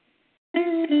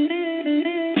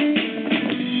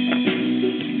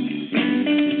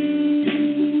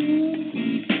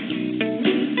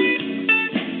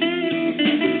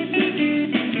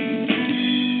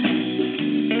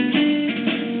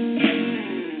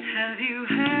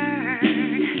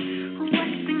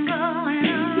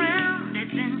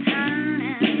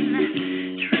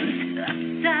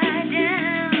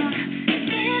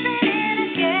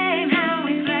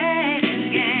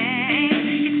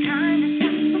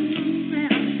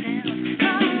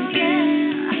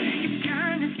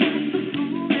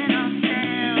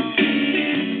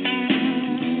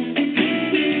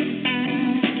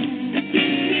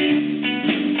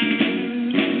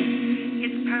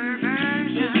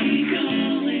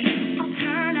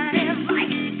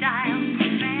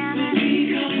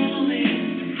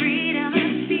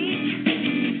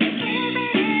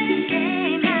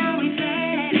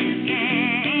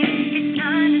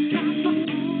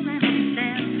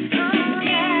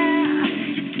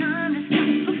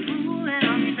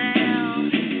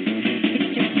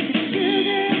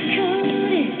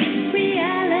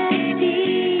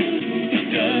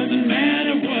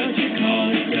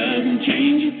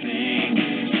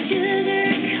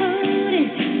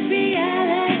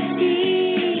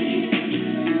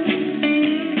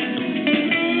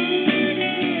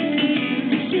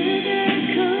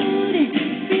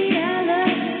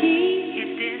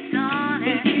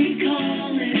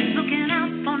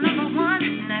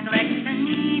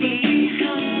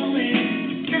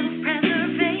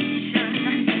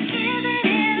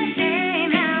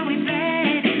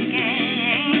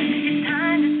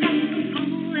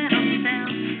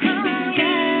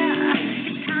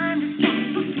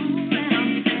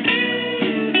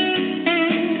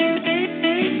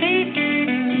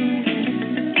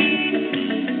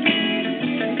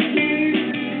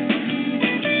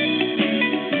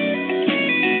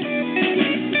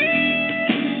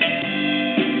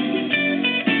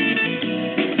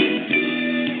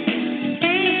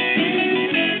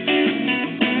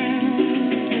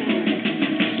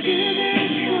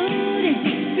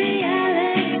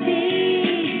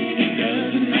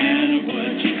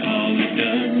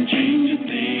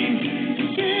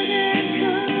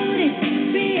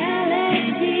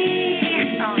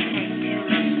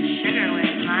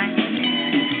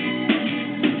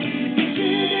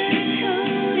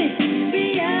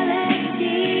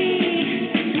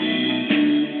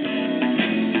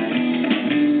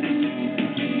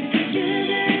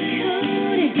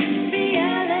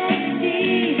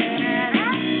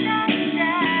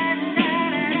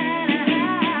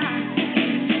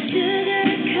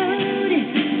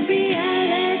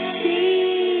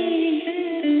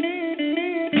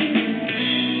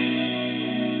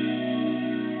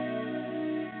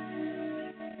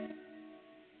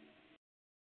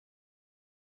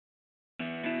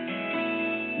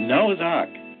 Noah's Ark.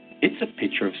 It's a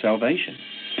picture of salvation.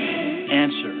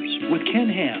 Answers with Ken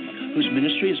Ham, whose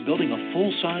ministry is building a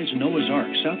full-size Noah's Ark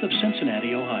south of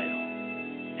Cincinnati,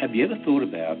 Ohio. Have you ever thought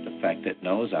about the fact that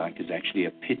Noah's Ark is actually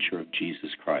a picture of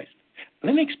Jesus Christ?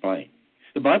 Let me explain.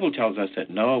 The Bible tells us that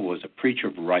Noah was a preacher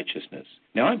of righteousness.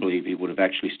 Now, I believe he would have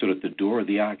actually stood at the door of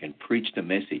the ark and preached a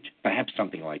message, perhaps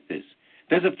something like this.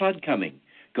 There's a flood coming.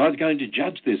 God's going to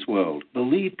judge this world.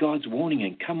 Believe God's warning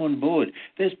and come on board.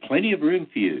 There's plenty of room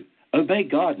for you. Obey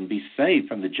God and be saved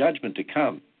from the judgment to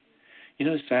come. You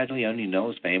know, sadly, only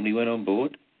Noah's family went on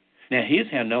board. Now,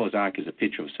 here's how Noah's Ark is a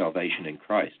picture of salvation in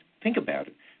Christ. Think about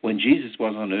it. When Jesus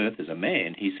was on earth as a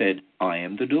man, he said, I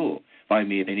am the door. By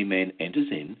me, if any man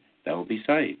enters in, they will be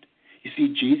saved. You see,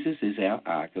 Jesus is our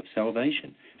ark of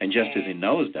salvation. And just as in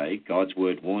Noah's day, God's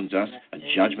word warns us a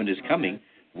judgment is coming,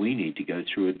 we need to go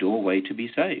through a doorway to be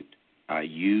saved. Are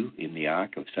you in the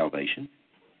ark of salvation?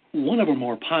 One of our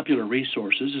more popular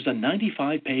resources is a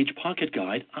 95-page pocket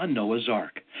guide on Noah's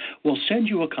Ark. We'll send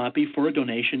you a copy for a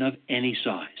donation of any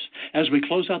size. As we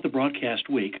close out the broadcast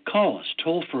week, call us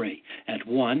toll-free at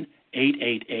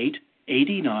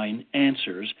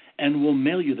 1-888-89-ANSWERS, and we'll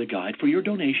mail you the guide for your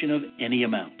donation of any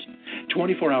amount.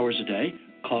 24 hours a day,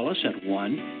 call us at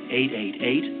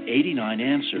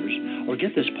 1-888-89-ANSWERS, or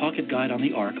get this pocket guide on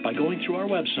the Ark by going through our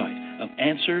website of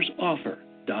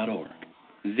answersoffer.org.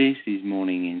 This is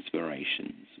Morning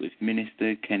Inspirations with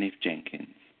Minister Kenneth Jenkins.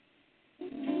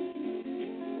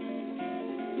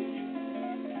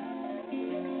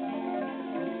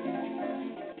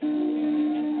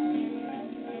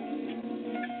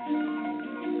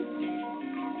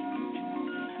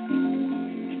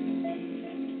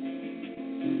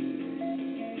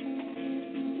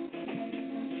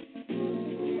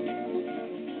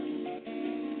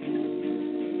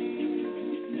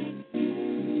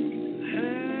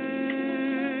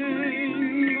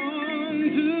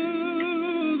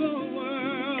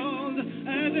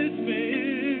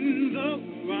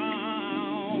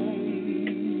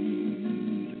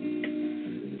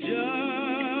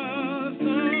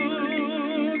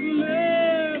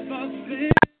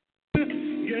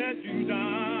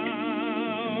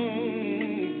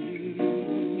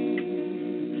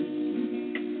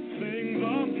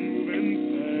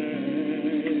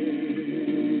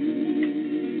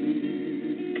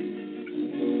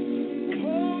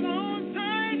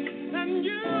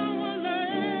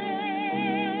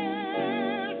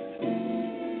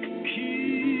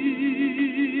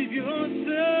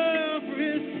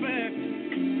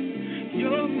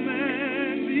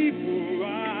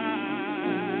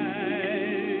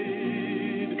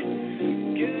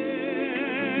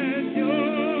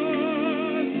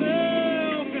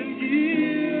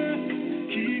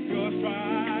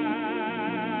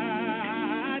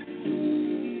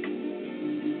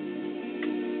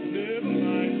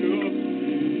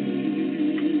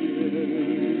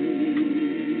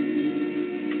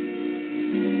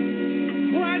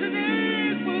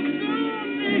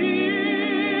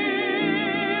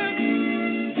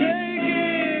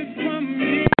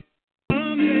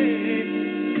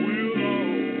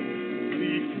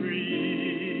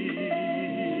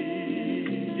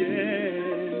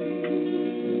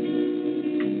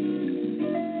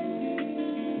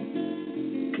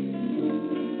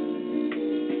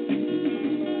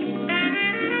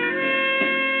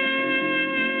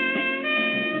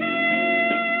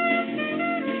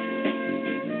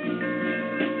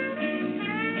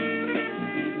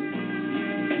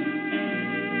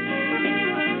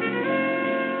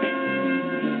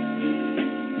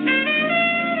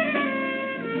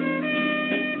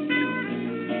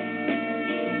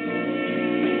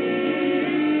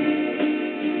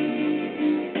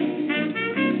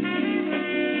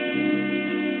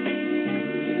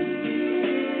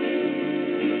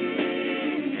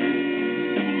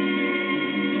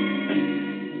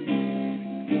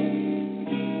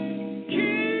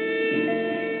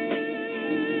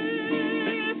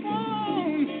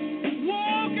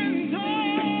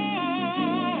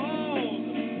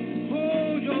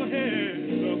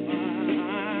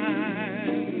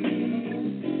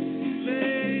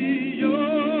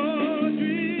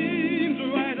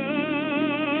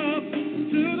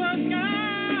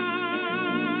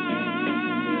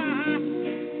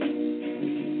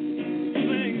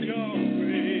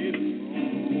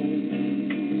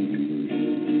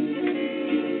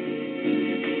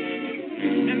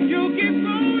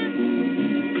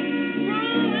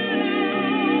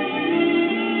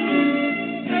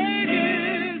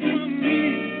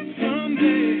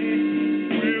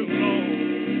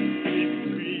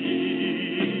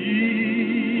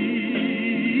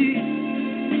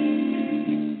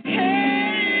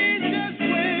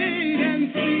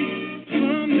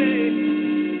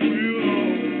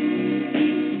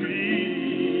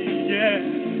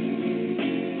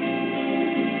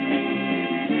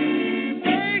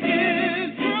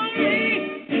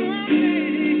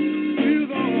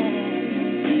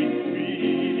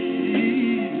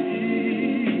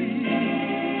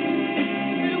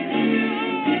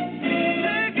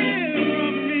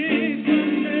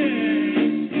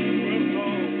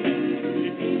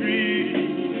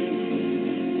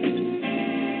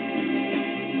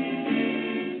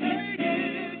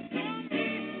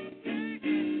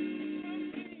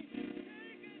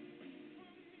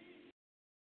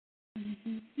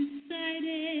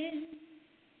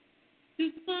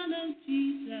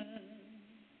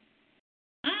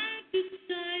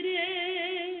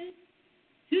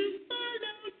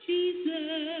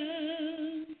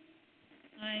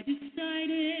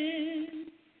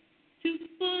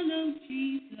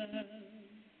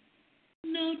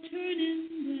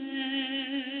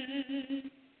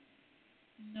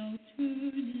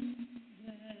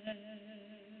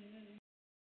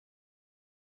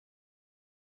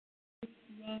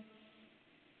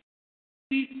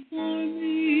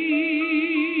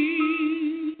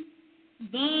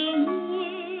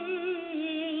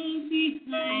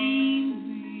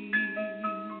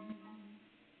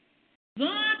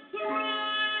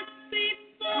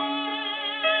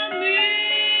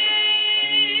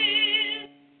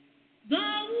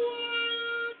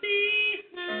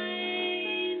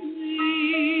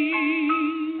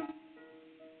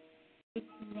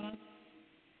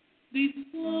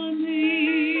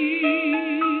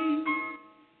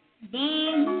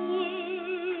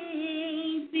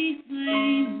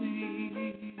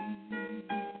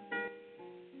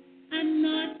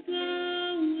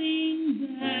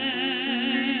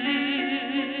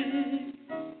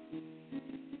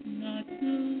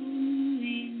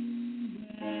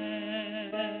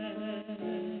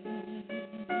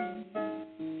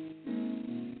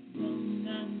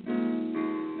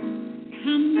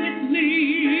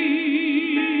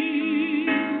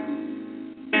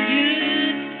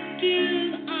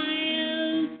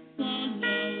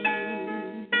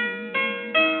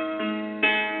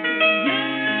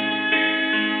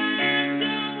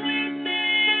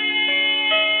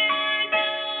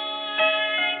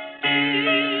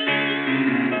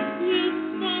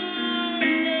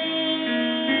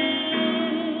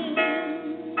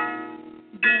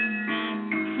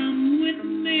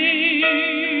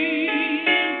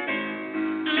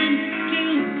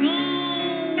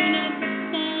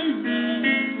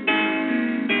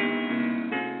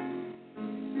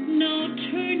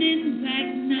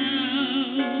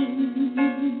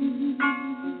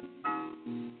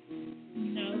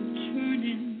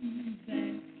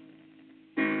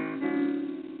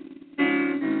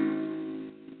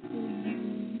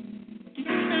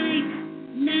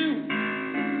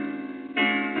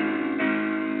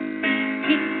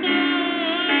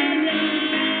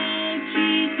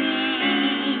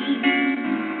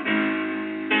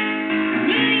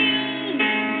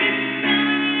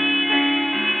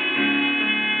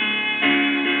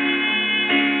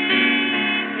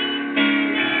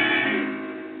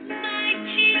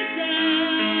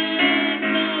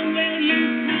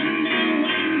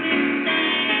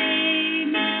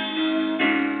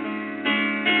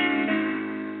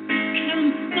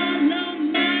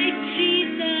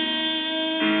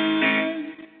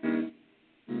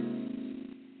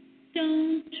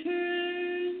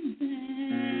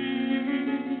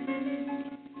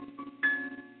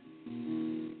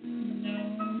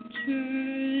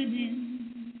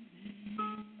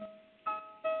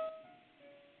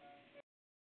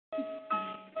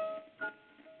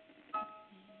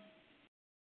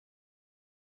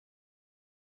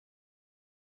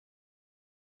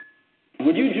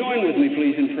 Would you join with me,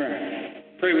 please, in prayer?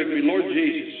 Pray with me. Lord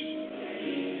Jesus,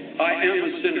 I am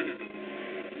a sinner.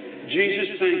 Jesus,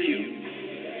 thank you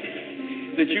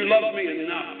that you loved me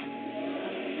enough,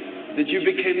 that you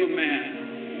became a man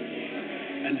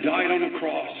and died on a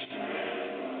cross,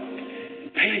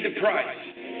 paid the price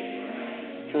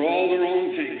for all the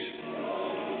wrong things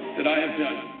that I have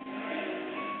done.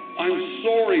 I'm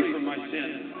sorry for my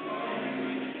sin.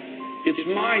 It's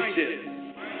my sin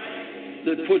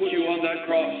that put you on that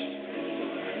cross.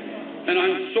 And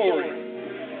I'm sorry.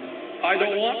 I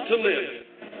don't want to live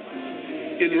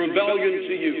in rebellion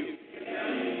to you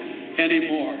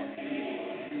anymore.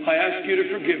 I ask you to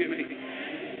forgive me.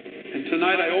 And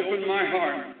tonight I open my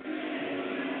heart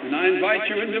and I invite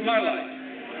you into my life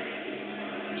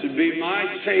to be my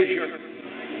Savior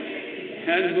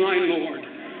and my Lord.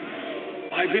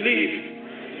 I believe,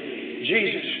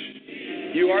 Jesus,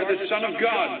 you are the Son of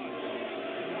God.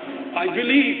 I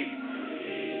believe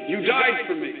you died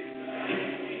for me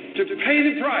to pay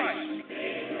the price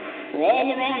for all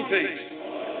the wrong things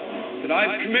that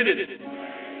I've committed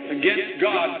against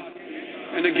God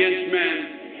and against man.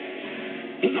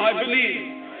 I believe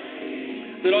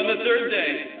that on the third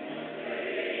day,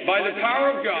 by the power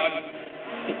of God,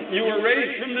 you were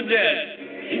raised from the dead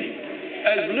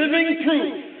as living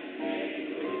proof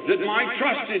that my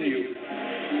trust in you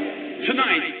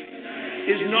tonight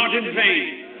is not in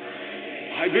vain.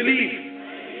 I believe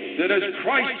that as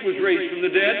Christ was raised from the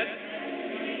dead,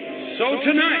 so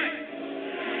tonight,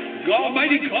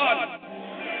 Almighty God,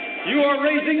 you are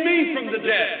raising me from the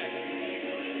dead,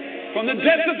 from the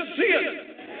death of sin.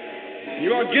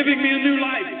 You are giving me a new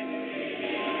life,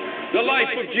 the life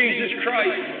of Jesus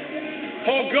Christ.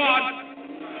 Oh God,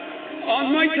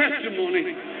 on my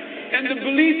testimony and the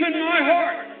belief in my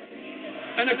heart,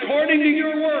 and according to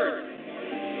your word,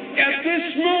 at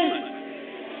this moment,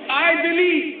 I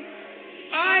believe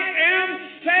I am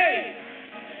saved.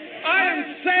 I am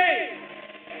saved.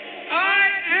 I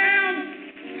am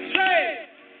saved.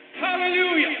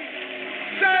 Hallelujah.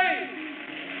 Saved.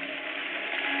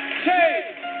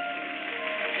 Saved.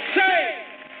 Saved.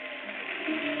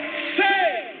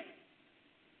 Saved.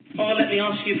 Oh, let me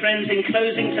ask you, friends, in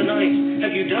closing tonight,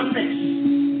 have you done this?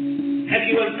 Have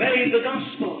you obeyed the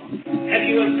gospel? Have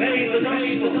you obeyed the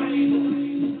gospel?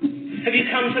 Have you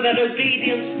come to that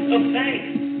obedience of faith?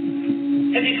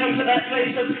 Have you come to that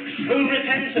place of true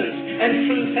repentance and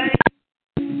true faith?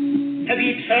 Have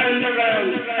you turned around?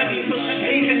 Have you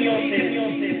forsaken your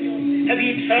sin? Have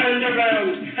you turned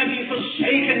around? Have you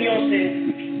forsaken your sin?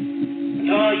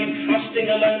 And are you trusting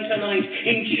alone tonight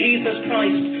in Jesus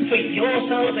Christ for your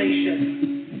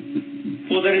salvation?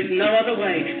 For there is no other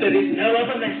way, there is no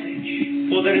other message.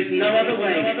 For there is no other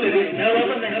way, there is no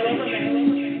other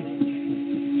message.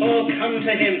 Oh, come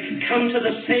to him. Come to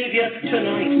the Savior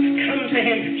tonight. Come to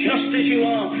him just as you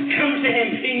are. Come to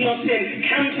him in your sin.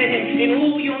 Come to him in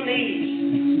all your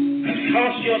needs. And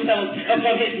cast yourself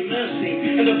upon his mercy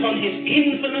and upon his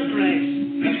infinite grace.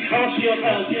 And cast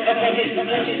yourself upon his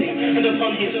mercy and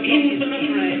upon his infinite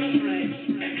grace.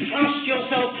 Cast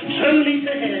yourself wholly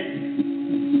to him.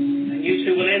 And you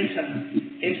too will enter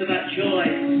into that joy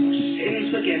of sins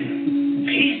forgiven,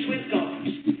 peace with God,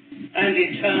 and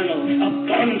eternal,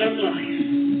 abundant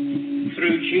life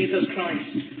through Jesus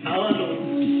Christ, our Lord.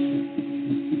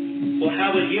 For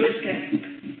how will you escape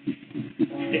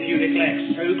if you neglect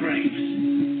so great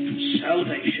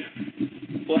salvation?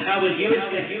 For how will you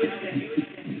escape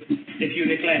if you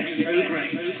neglect so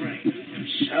great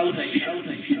salvation?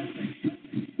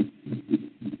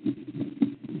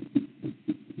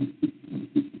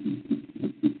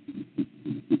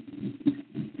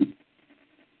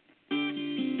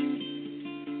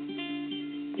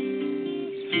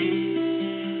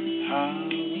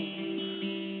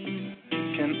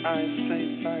 I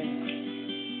say thanks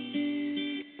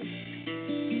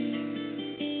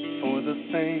for the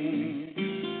things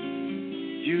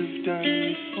you've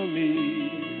done for me,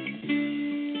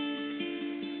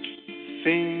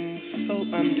 things so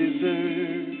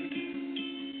undeserved,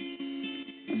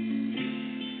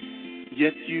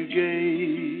 yet you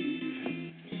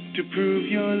gave to prove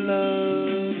your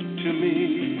love to me.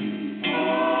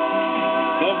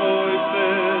 The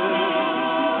voices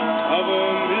of a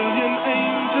million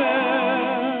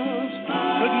angels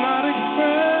could not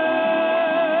express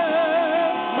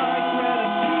my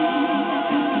gratitude.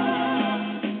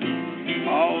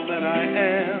 All that I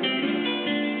am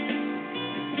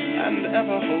and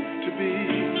ever hope to be,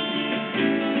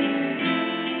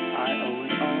 I owe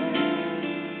it all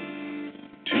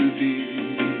to thee.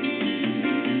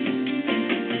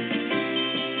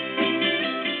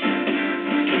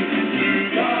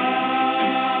 God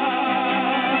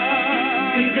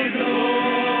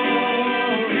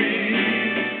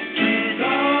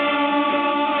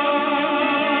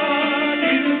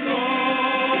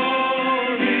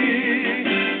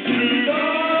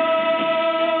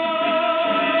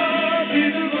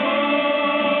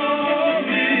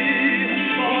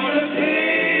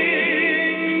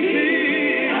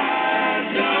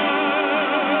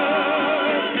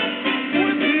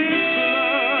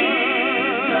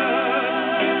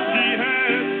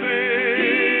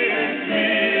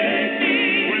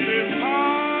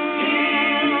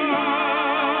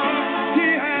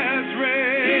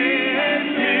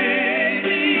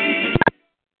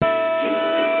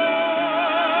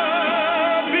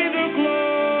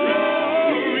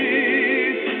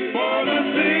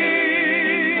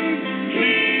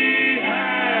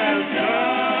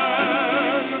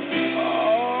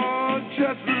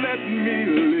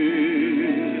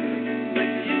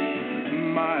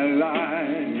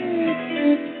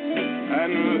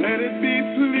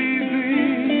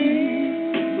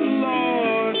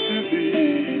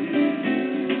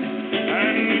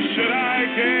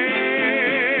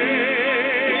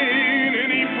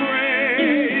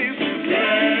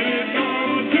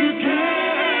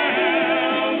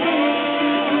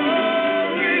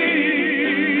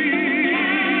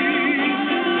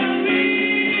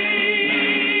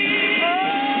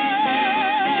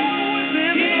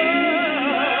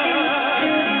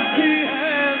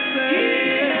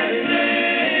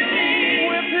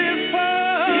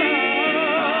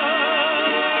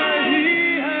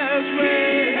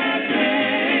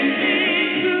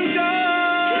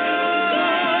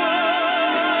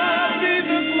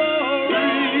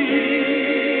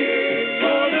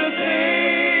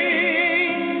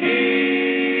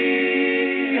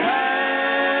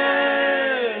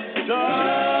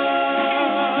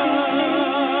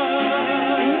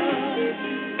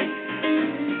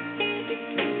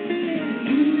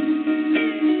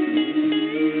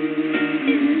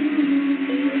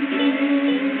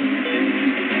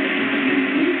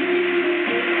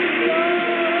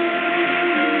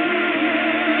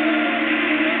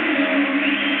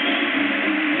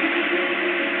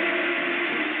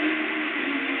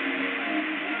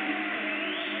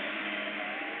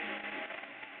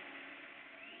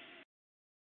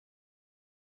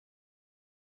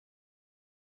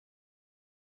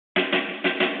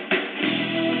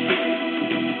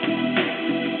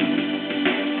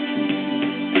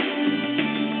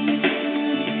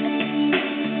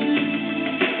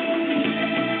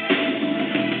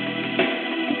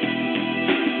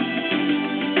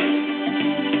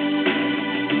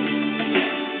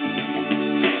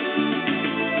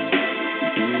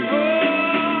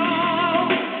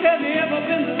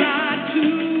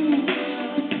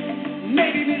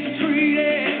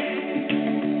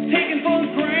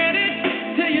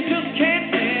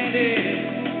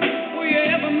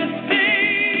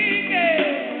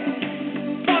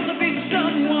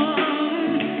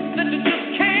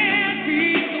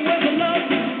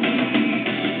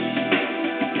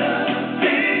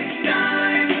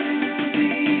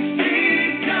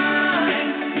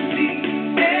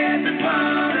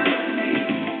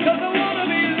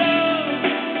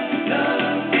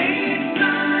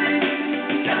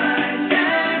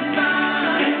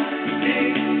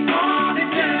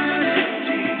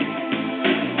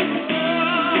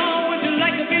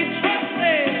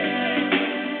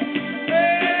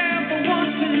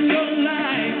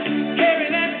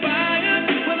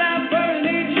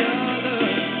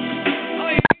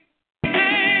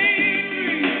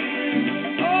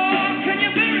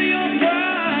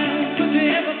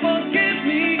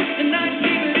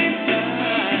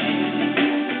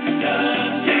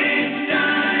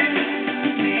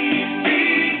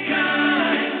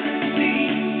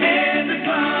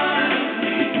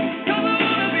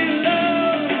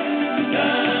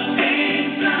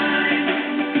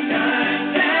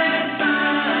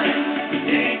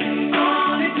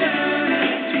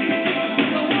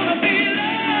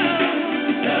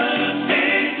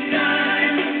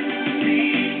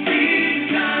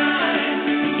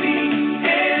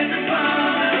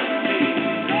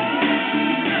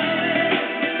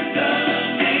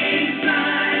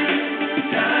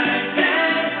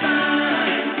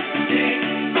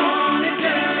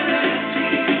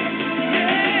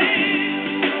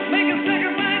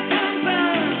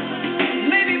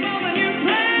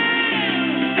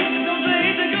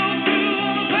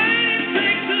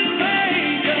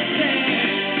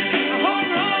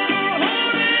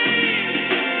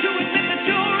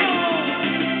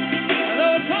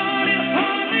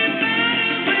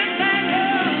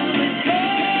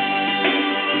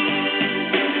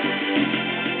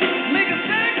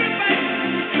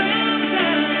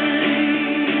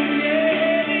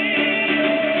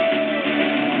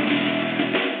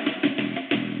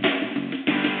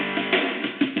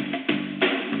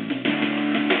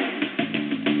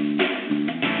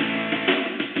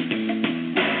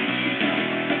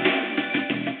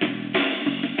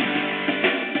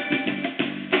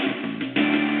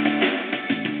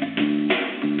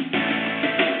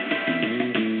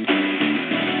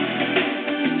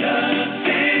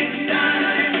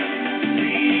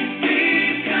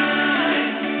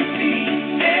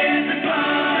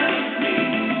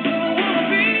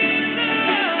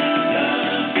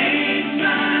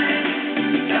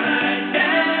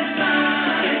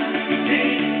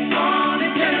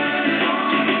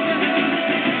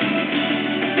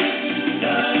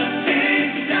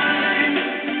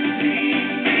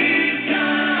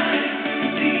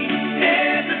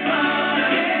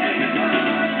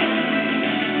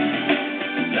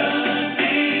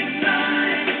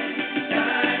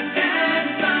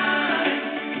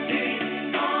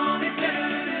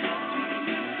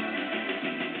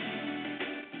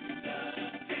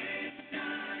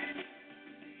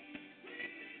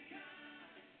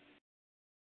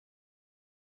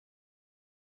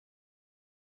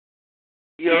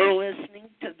You're listening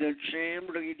to the Jam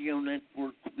Radio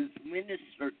Network with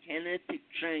Minister Kenneth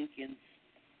Jenkins.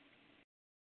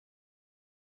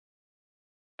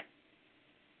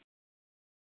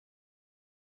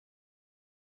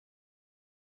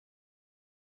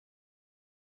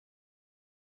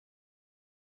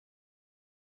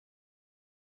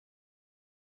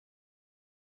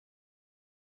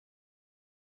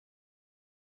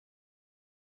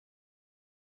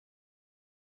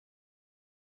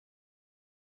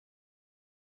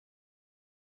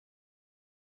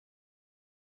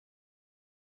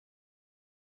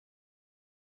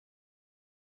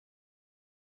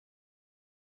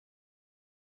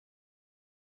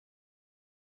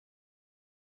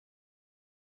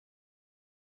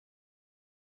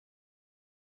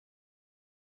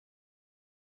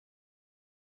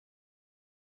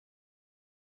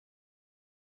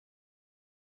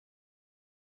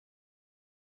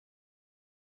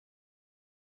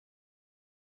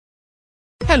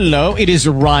 Hello, it is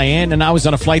Ryan, and I was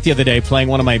on a flight the other day playing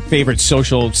one of my favorite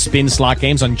social spin slot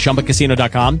games on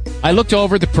ChumbaCasino.com. I looked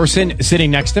over at the person sitting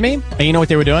next to me, and you know what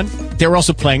they were doing? They were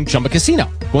also playing Chumba Casino.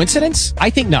 Coincidence? I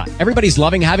think not. Everybody's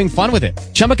loving having fun with it.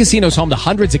 Chumba Casino is home to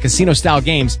hundreds of casino-style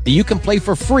games that you can play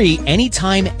for free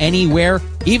anytime, anywhere,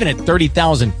 even at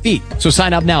 30,000 feet. So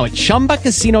sign up now at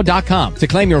ChumbaCasino.com to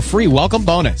claim your free welcome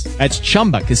bonus. That's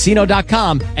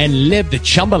ChumbaCasino.com and live the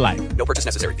Chumba life. No purchase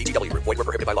necessary. VGW. Void where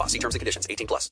prohibited by law. See terms and conditions. 18+.